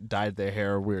weight, dyed their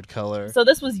hair a weird color? So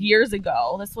this was years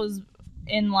ago. This was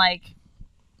in like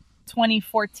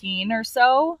 2014 or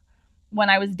so when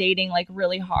I was dating like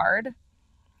really hard.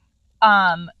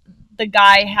 The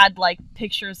guy had like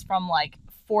pictures from like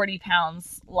 40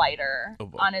 pounds lighter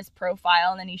on his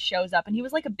profile, and then he shows up and he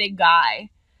was like a big guy.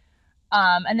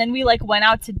 And then we like went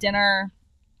out to dinner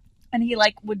and he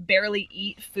like would barely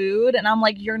eat food, and I'm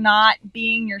like, you're not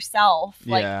being yourself.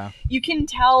 Yeah. Like you can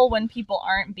tell when people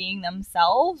aren't being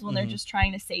themselves, when they're just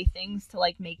trying to say things to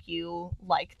like make you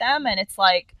like them, and it's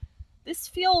like, this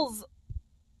feels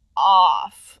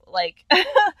off. Like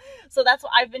so that's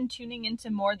what I've been tuning into,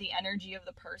 more the energy of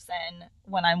the person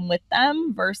when I'm with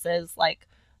them versus like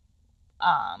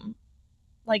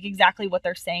exactly what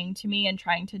they're saying to me, and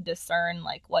trying to discern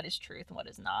like what is truth and what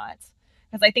is not,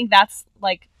 because I think that's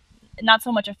like not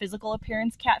so much a physical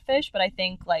appearance catfish, but I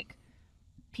think like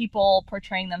people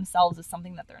portraying themselves as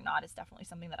something that they're not is definitely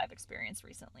something that I've experienced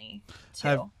recently too.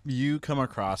 Have you come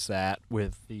across that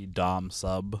with the dom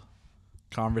sub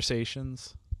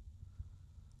conversations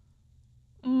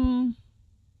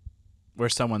where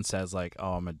someone says like,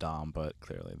 "Oh, I'm a dom," but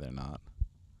clearly they're not?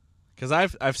 Because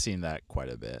I've seen that quite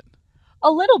a bit.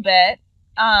 A little bit,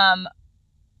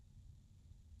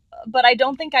 but I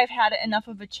don't think I've had enough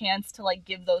of a chance to like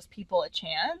give those people a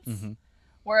chance. Mm-hmm.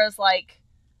 Whereas like,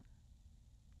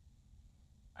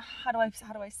 how do I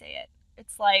say it?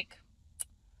 It's like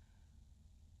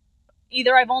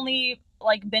either I've only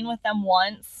like been with them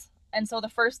once, and so the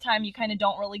first time you kind of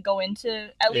don't really go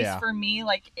into, at least for me,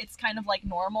 like it's kind of like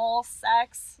normal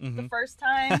sex the first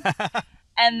time,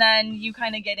 and then you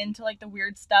kind of get into like the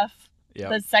weird stuff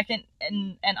the second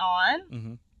and on.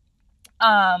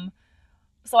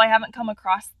 So I haven't come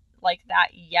across like that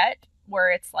yet,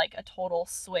 where it's like a total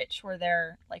switch where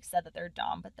they're like said that they're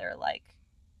dom, but they're like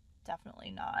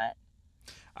definitely not.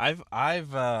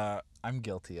 I'm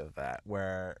guilty of that,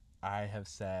 where I have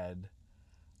said,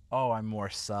 "Oh, I'm more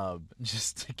sub,"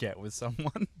 just to get with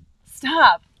someone.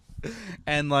 Stop.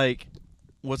 And like,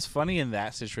 what's funny in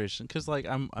that situation, because like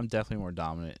I'm definitely more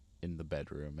dominant in the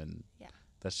bedroom, and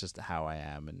that's just how I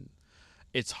am, and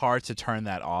it's hard to turn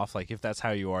that off. Like, if that's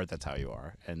how you are, that's how you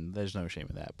are, and there's no shame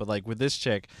in that. But like with this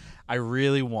chick, I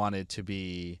really wanted to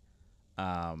be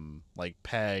like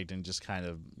pegged and just kind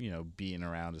of, you know, beaten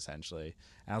around essentially.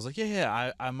 And I was like,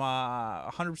 I'm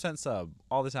 100% sub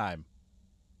all the time.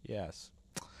 Yes.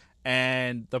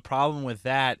 And the problem with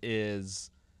that is,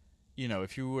 you know,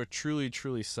 if you were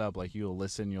truly sub, like you'll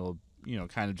listen, you'll, you know,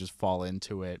 kind of just fall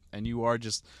into it, and you are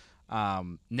just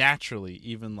naturally,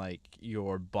 even like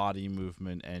your body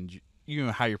movement and you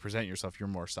know how you present yourself, you're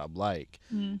more sub like.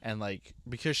 And like,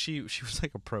 because she was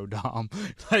like a pro dom,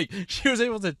 like she was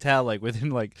able to tell like within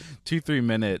like 2-3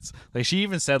 minutes. Like she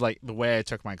even said like the way I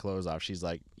took my clothes off, she's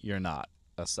like, "You're not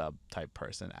a sub type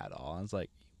person at all." And I was like,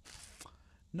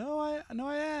 no I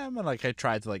am. And like I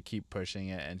tried to like keep pushing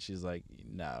it, and she's like,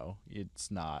 "No,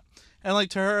 it's not." And like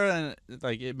to her, and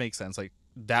like it makes sense, like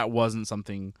that wasn't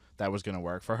something that was gonna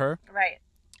work for her, right?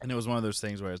 And it was one of those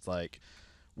things where it's like,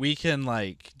 we can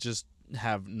like just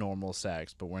have normal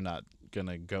sex, but we're not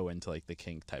gonna go into like the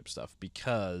kink type stuff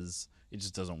because it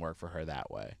just doesn't work for her that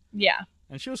way. Yeah.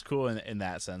 And she was cool in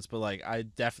that sense, but like I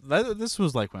definitely, this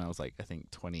was like when I was like I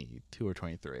think 22 or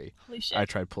 23. Holy shit. I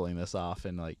tried pulling this off,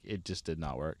 and like it just did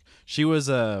not work. She was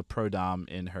a pro dom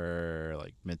in her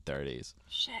like mid 30s.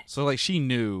 Shit. So like she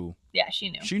knew. Yeah, she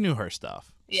knew. She knew her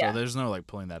stuff. Yeah. So there's no like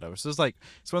pulling that over. So it's like,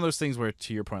 it's one of those things where,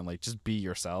 to your point, like just be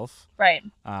yourself. Right.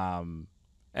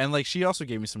 And like she also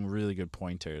gave me some really good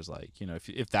pointers. Like, you know,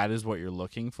 if that is what you're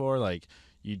looking for, like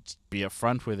you be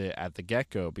upfront with it at the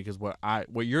get-go, because what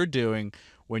you're doing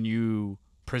when you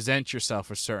present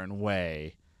yourself a certain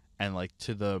way, and like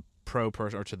to the pro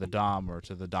person or to the dom or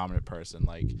to the dominant person,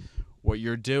 like what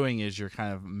you're doing is you're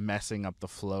kind of messing up the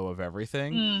flow of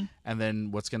everything. And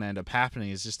then what's going to end up happening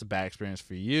is just a bad experience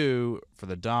for you, for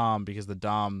the dom, because the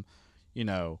dom, you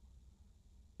know,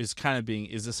 is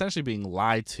essentially being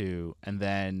lied to, and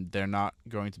then they're not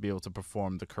going to be able to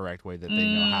perform the correct way that they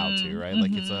know how to, right?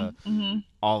 Like it's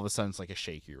all of a sudden it's like a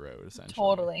shaky road,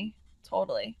 essentially.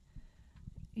 Totally.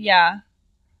 Yeah.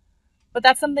 But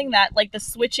that's something that, like, the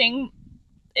switching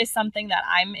is something that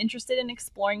I'm interested in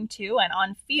exploring too. And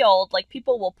on field, like,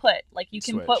 people will put, like, you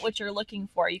can put what you're looking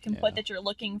for. You can put that you're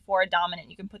looking for a dominant.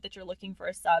 You can put that you're looking for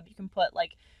a sub. You can put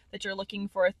like that you're looking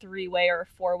for a 3-way or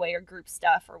a 4-way or group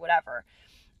stuff or whatever.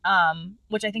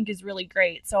 Which I think is really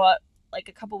great. So like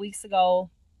a couple weeks ago,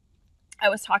 I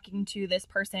was talking to this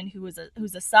person who's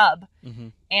a sub,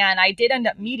 and I did end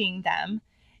up meeting them.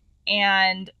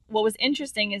 And what was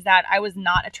interesting is that I was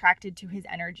not attracted to his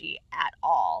energy at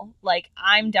all. Like,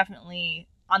 I'm definitely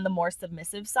on the more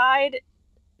submissive side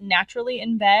naturally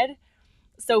in bed.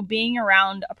 So being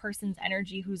around a person's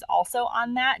energy who's also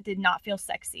on that did not feel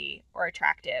sexy or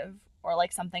attractive or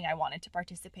like something I wanted to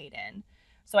participate in.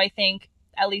 So I think,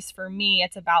 at least for me,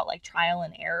 it's about like trial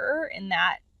and error in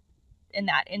that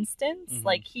instance.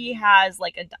 Like, he has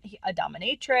like a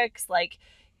dominatrix, like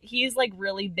he's like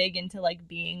really big into like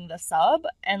being the sub,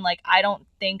 and like I don't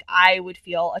think I would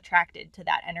feel attracted to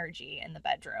that energy in the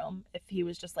bedroom if he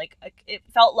was just like it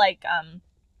felt like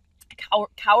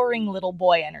cowering little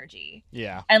boy energy.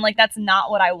 Yeah. And like that's not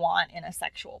what I want in a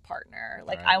sexual partner.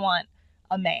 Like, I want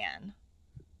a man.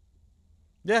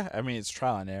 Yeah, I mean, it's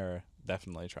trial and error.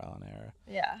 Definitely trial and error.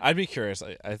 Yeah. I'd be curious.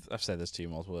 I've said this to you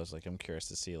multiple times. Like, I'm curious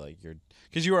to see like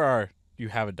because you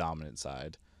have a dominant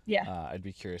side. Yeah. I'd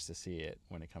be curious to see it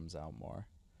when it comes out more.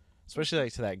 Especially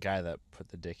like to that guy that put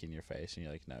the dick in your face and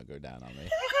you're like, no, go down on me.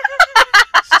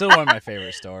 Still one of my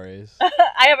favorite stories.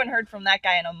 I haven't heard from that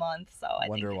guy in a month, so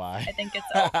Wonder why. I think it's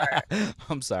over.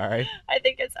 I'm sorry. I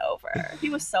think it's over. He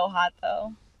was so hot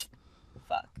though.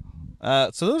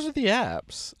 Fuck. So those are the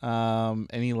apps.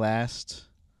 Any last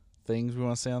things we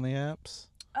want to say on the apps?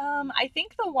 I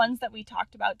think the ones that we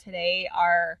talked about today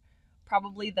are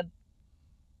probably the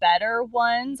better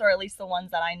ones, or at least the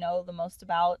ones that I know the most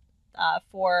about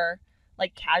for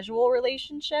like casual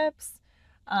relationships.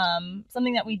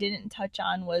 Something that we didn't touch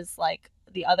on was like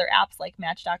the other apps like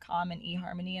Match.com and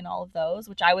eHarmony and all of those,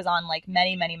 which I was on like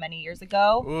many, many, many years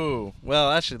ago. Ooh,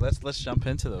 well, actually, let's jump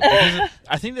into those. Because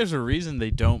I think there's a reason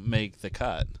they don't make the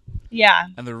cut. Yeah.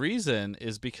 And the reason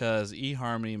is because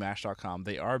eHarmony, Match.com,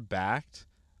 they are backed,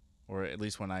 or at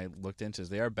least when I looked into it,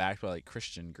 they are backed by like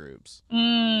Christian groups.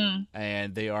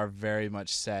 And they are very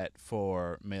much set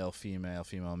for male, female,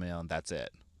 female, male, and that's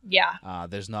it. Yeah.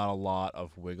 There's not a lot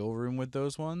of wiggle room with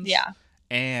those ones. Yeah.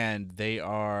 And they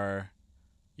are,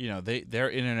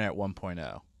 they're Internet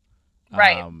 1.0.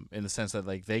 Right. In the sense that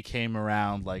like they came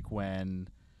around like when,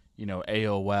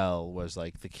 AOL was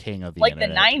like the king of the internet.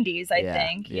 Like the 90s, I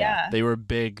think. Yeah. They were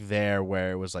big there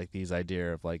where it was like these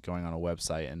idea of like going on a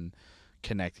website and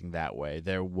connecting that way.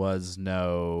 There was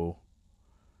no...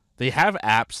 They have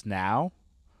apps now.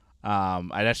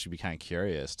 I'd actually be kind of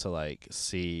curious to like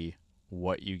see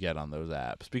what you get on those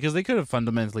apps, because they could have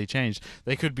fundamentally changed.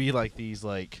 They could be like these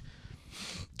like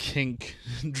kink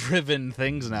driven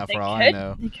things now, for all I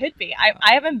know. They could be.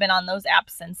 I haven't been on those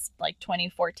apps since like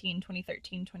 2014,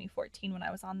 2013, 2014 when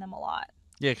I was on them a lot.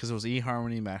 Yeah, because it was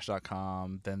eHarmony,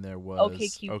 Match.com, then there was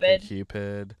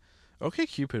OkCupid.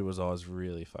 OkCupid was always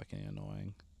really fucking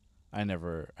annoying. I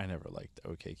never liked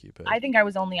OkCupid. I think I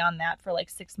was only on that for like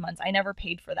 6 months. I never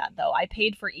paid for that though. I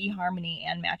paid for eHarmony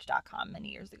and Match.com many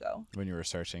years ago. When you were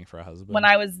searching for a husband? When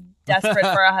I was desperate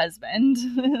for a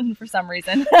husband for some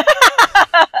reason.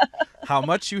 How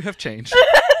much you have changed.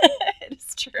 It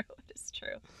is true. It is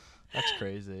true. That's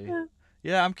crazy.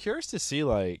 Yeah, I'm curious to see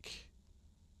like...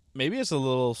 Maybe it's a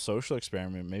little social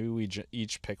experiment. Maybe we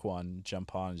each pick one,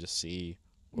 jump on, and just see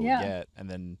what we get. And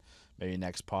then maybe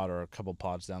next pod or a couple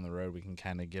pods down the road, we can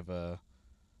kind of give a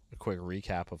quick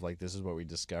recap of like, this is what we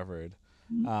discovered.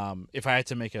 Mm-hmm. If I had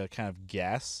to make a kind of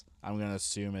guess, I'm going to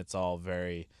assume it's all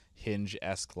very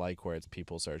Hinge-esque, like where it's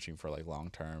people searching for like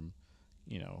long-term,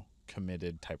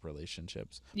 committed type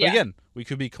relationships. Yeah. But again, we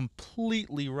could be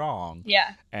completely wrong.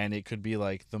 Yeah. And it could be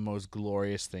like the most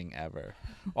glorious thing ever.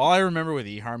 All I remember with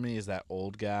eHarmony is that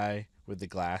old guy with the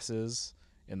glasses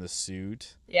in the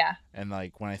suit. Yeah. And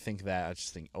like when I think that, I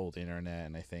just think old internet,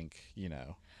 and I think,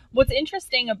 What's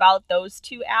interesting about those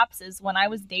two apps is when I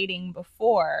was dating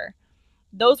before,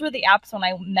 those were the apps when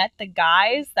I met the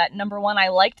guys that, number one, I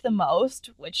liked the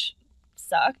most, which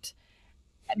sucked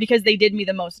because they did me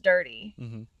the most dirty.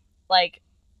 Mm-hmm. Like,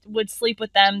 would sleep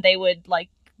with them, they would like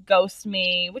ghost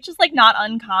me, which is like not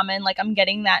uncommon. Like, I'm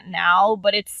getting that now,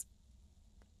 but it's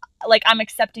like I'm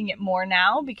accepting it more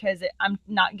now because I'm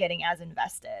not getting as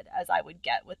invested as I would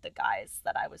get with the guys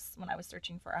that I was when I was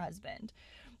searching for a husband.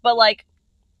 But like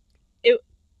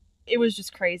it was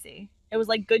just crazy. It was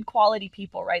like good quality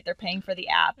people, right? They're paying for the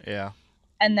app. Yeah.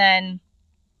 And then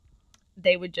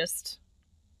they would just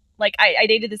like I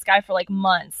dated this guy for like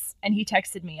months, and he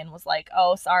texted me and was like,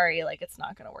 "Oh, sorry, like it's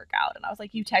not gonna work out." And I was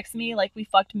like, "You text me like we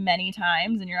fucked many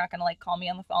times, and you're not gonna like call me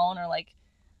on the phone or like."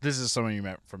 This is someone you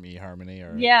met from eHarmony,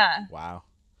 or yeah. Wow.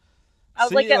 I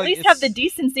was like, at least have the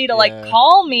decency to like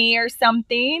call me or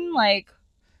something. Like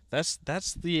that's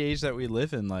the age that we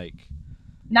live in. Like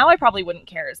now, I probably wouldn't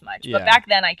care as much, but back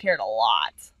then I cared a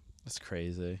lot. That's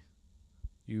crazy.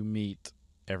 You meet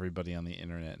everybody on the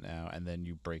internet now, and then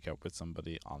you break up with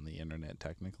somebody on the internet,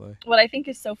 technically. What I think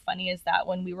is so funny is that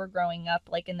when we were growing up,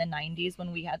 like in the 90s,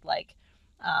 when we had like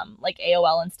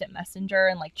AOL Instant Messenger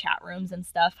and like chat rooms and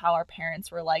stuff, how our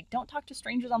parents were like, don't talk to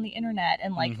strangers on the internet.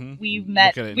 And like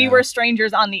we were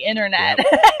strangers on the internet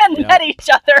and met each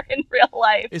other in real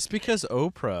life. It's because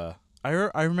Oprah,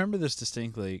 I remember this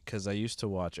distinctly because I used to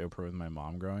watch Oprah with my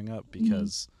mom growing up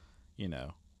because,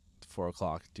 4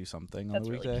 o'clock, do something on the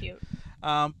weekday. That's really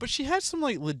cute. But she had some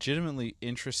like legitimately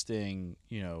interesting,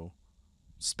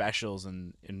 specials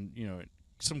and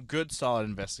some good solid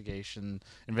investigations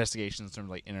in terms of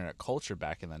like internet culture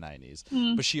back in the 90s.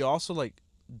 But she also like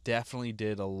definitely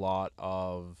did a lot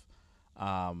of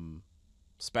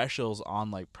specials on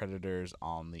like predators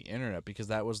on the internet, because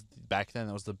that was back then,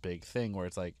 that was the big thing where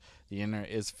it's like the internet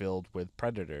is filled with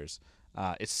predators.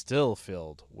 It's still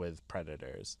filled with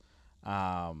predators.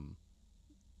 And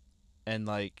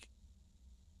like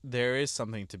there is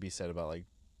something to be said about like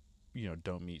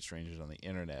don't meet strangers on the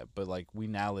internet. But like we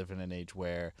now live in an age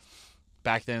where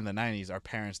back then in the 90s, our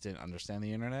parents didn't understand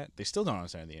the internet. They still don't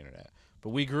understand the internet. But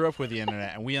we grew up with the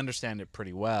internet and we understand it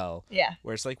pretty well. Yeah.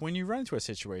 Where it's like when you run into a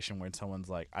situation where someone's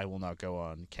like, I will not go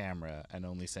on camera and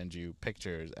only send you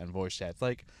pictures and voice chats.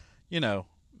 Like,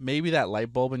 maybe that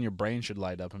light bulb in your brain should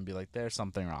light up and be like, there's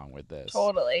something wrong with this.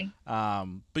 Totally.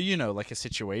 But like a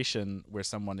situation where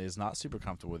someone is not super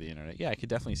comfortable with the internet, yeah, I could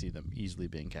definitely see them easily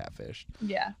being catfished.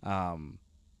 Yeah.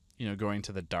 Going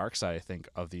to the dark side, I think,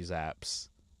 of these apps,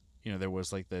 there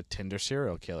was like the Tinder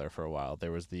serial killer for a while.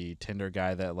 There was the Tinder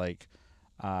guy that like,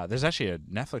 there's actually a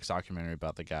Netflix documentary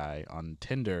about the guy on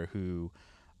Tinder who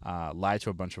lied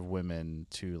to a bunch of women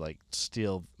to like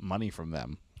steal money from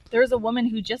them. There's a woman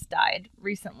who just died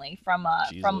recently from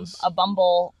Jesus. a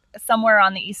Bumble somewhere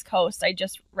on the East Coast. I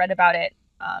just read about it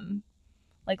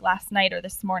like last night or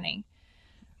this morning.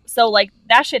 So like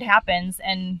that shit happens,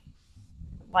 and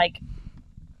like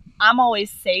I'm always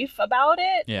safe about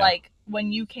it. Yeah. Like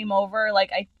when you came over,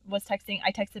 like I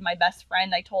texted my best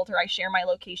friend. I told her I share my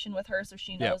location with her so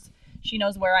she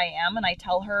knows where I am, and I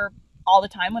tell her all the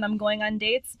time when I'm going on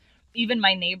dates. Even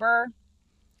my neighbor,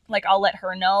 like I'll let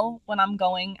her know when I'm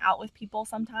going out with people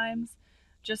sometimes,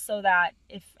 just so that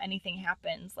if anything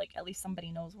happens, like at least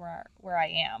somebody knows where I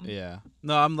am. Yeah.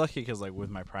 No, I'm lucky because like with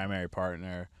my primary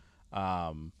partner,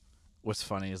 what's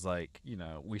funny is like,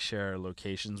 we share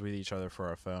locations with each other for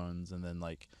our phones, and then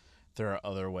like there are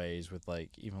other ways with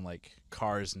like even like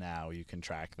cars now you can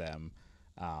track them,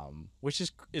 which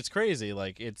is it's crazy.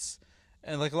 Like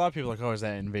and like a lot of people are like, oh, is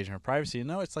that invasion of privacy?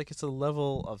 No, it's like it's a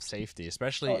level of safety,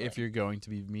 especially Totally. if you're going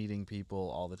to be meeting people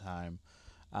all the time.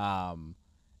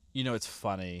 It's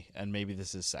funny, and maybe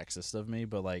this is sexist of me,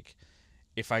 but like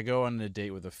if I go on a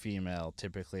date with a female,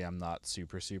 typically I'm not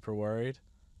super, super worried.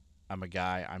 I'm a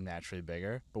guy, I'm naturally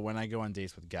bigger. But when I go on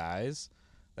dates with guys,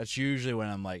 that's usually when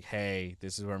I'm like, hey,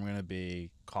 this is where I'm going to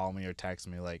be. Call me or text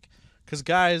me. Like, because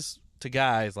guys to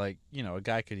guys, like, a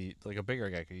guy could, like a bigger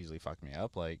guy could easily fuck me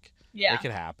up. Like, Yeah. it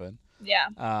could happen. Yeah.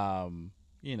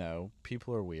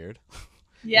 People are weird.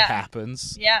 Yeah. It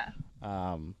happens. Yeah.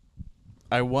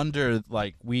 I wonder,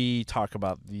 like, we talk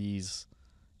about these,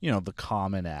 the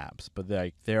common apps, but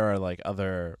like there are like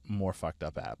other more fucked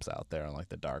up apps out there on like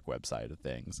the dark web side of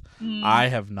things. I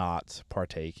have not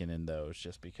partaken in those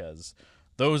just because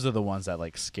those are the ones that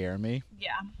like scare me.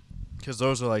 Yeah. Because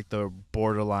those are like the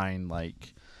borderline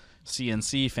like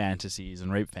CNC fantasies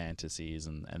and rape fantasies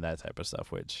and that type of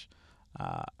stuff, which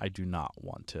I do not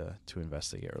want to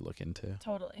investigate or look into.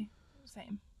 Totally.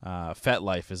 Same.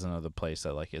 FetLife is another place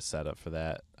that like is set up for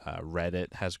that.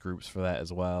 Reddit has groups for that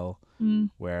as well,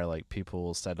 where like people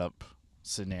will set up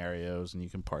scenarios and you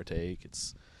can partake.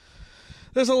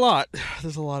 There's a lot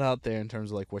out there in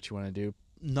terms of like what you want to do.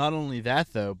 Not only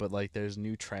that though, but like there's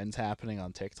new trends happening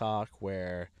on TikTok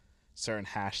where certain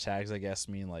hashtags, I guess,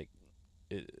 mean like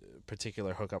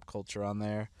particular hookup culture on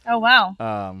there. Oh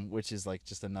wow. Which is like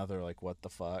just another like what the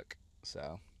fuck.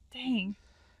 So. Dang.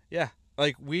 Yeah.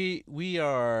 Like we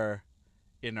are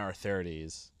in our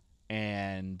 30s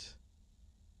and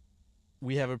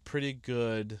we have a pretty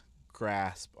good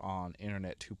grasp on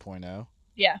Internet 2.0.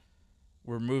 Yeah.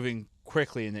 We're moving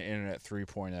quickly into Internet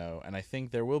 3.0, and I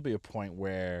think there will be a point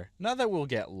where, not that we'll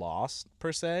get lost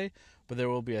per se, but there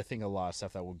will be, I think, a lot of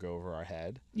stuff that will go over our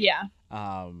head. Yeah.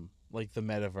 Like the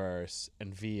metaverse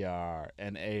and VR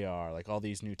and AR, like all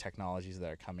these new technologies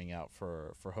that are coming out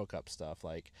for hookup stuff,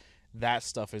 like that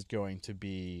stuff is going to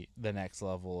be the next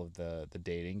level of the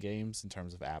dating games in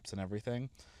terms of apps and everything.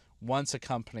 Once a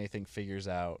company, I think, figures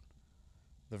out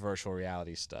the virtual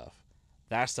reality stuff,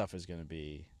 that stuff is going to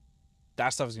be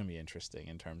interesting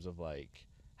in terms of like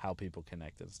how people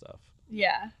connect and stuff.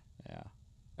 Yeah. Yeah.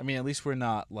 I mean, at least we're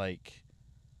not like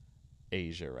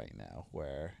Asia right now,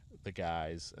 where the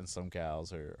guys and some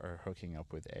gals are hooking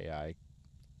up with AI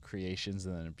creations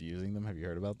and then abusing them. Have you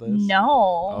heard about this?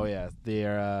 No. Oh yeah,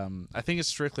 they're I think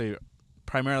it's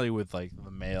primarily with like the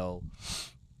male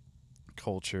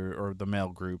culture or the male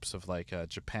groups of like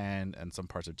Japan and some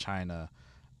parts of China.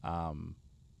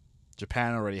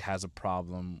 Japan already has a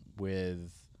problem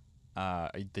with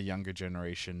the younger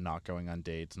generation not going on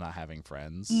dates, not having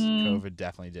friends. COVID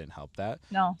definitely didn't help that.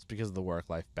 No. It's because of the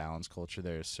work-life balance culture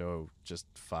there is so just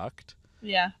fucked.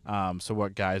 Yeah. So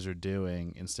what guys are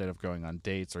doing instead of going on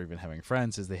dates or even having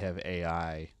friends is they have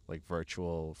AI, like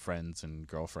virtual friends and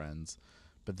girlfriends.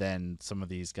 But then some of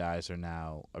these guys are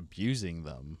now abusing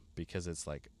them because it's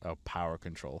like a power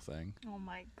control thing. Oh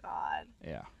my God.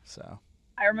 Yeah. So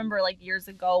I remember like years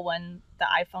ago when the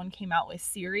iPhone came out with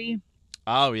Siri.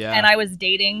 Oh yeah. And I was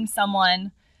dating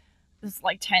someone, this is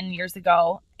like 10 years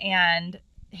ago, and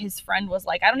his friend was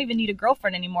like, I don't even need a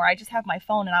girlfriend anymore. I just have my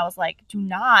phone. And I was like, do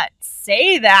not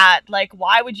say that. Like,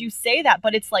 why would you say that?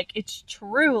 But it's like, it's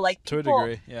true. Like, to a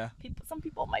degree, yeah. Some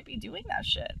people might be doing that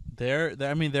shit.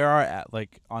 I mean, there are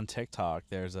like on TikTok,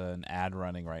 there's an ad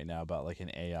running right now about like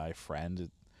an AI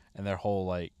friend, and their whole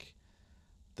like,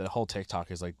 the whole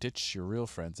TikTok is like, ditch your real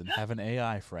friends and have an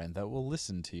AI friend that will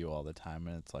listen to you all the time.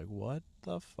 And it's like, what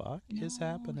the fuck is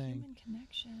happening? Human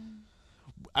connection.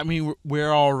 I mean,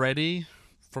 we're already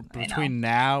between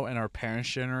now and our parents'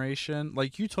 generation.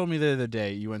 Like, you told me the other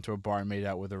day you went to a bar and made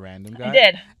out with a random guy. I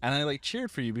did. And I like cheered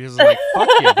for you because I was like, fuck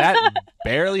you, that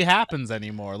barely happens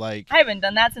anymore. Like, I haven't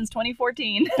done that since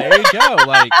 2014. There you go.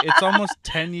 Like, it's almost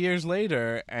 10 years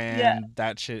later, and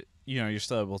that shit, you know, you're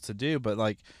still able to do. But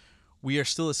like, we are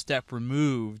still a step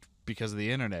removed because of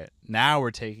the internet. Now we're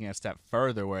taking a step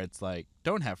further where it's like,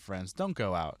 don't have friends, don't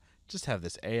go out, just have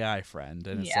this AI friend.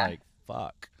 And it's like,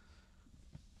 fuck.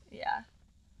 Yeah.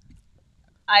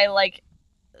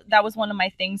 That was one of my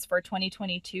things for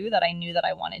 2022 that I knew that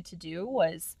I wanted to do,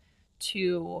 was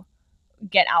to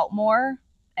get out more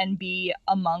and be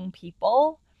among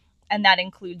people. And that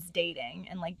includes dating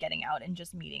and like getting out and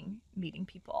just meeting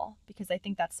people, because I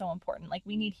think that's so important. Like,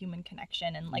 we need human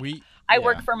connection. And like, I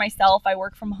work for myself. I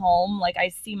work from home. Like, I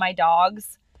see my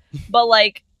dogs, but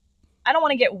like, I don't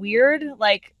want to get weird.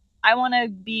 Like, I want to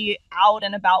be out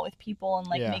and about with people and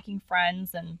like making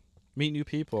friends and meet new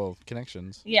people.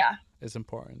 Connections. Yeah. Is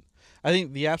important. I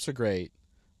think the apps are great,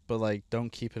 but like, don't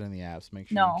keep it in the apps. Make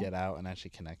sure you get out and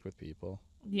actually connect with people.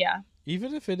 Yeah.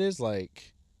 Even if it is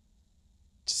like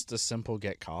just a simple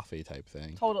get coffee type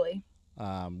thing. Totally.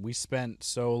 We spent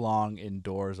so long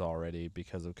indoors already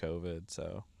because of COVID,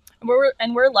 so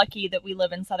we're lucky that we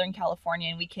live in Southern California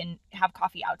and we can have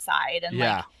coffee outside and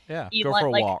eat go for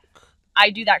a walk. I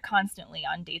do that constantly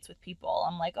on dates with people.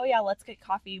 I'm like, oh yeah, let's get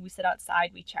coffee. We sit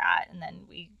outside, we chat, and then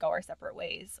we go our separate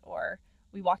ways, or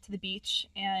we walk to the beach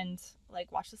and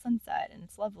like watch the sunset, and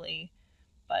it's lovely.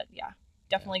 But yeah,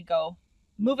 definitely go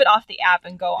move it off the app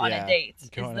and go on a date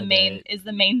is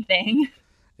the main thing.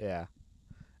 Yeah.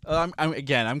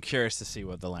 I'm curious to see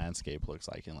what the landscape looks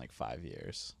like in like 5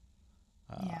 years.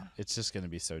 It's just going to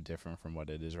be so different from what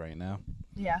it is right now.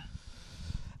 Yeah.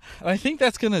 I think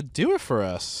that's going to do it for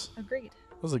us. Agreed.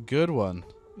 That was a good one.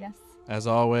 Yes. As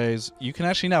always, you can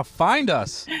actually now find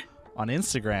us on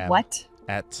Instagram. What?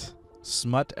 At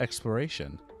Smut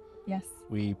Exploration. Yes.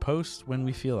 We post when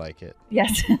we feel like it.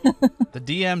 Yes. The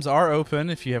DMs are open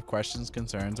if you have questions,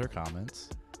 concerns, or comments.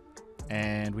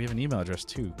 And we have an email address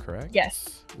too, correct?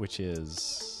 Yes. Which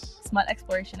is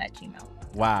smutexploration@gmail.com.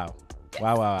 Wow. Yes.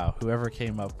 Wow. Whoever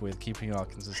came up with keeping it all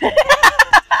consistent.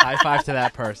 High five to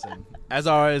that person. As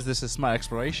always, this is Smut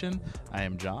Exploration. I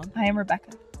am John. I am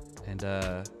Rebecca. And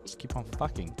just keep on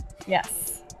fucking.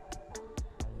 Yes.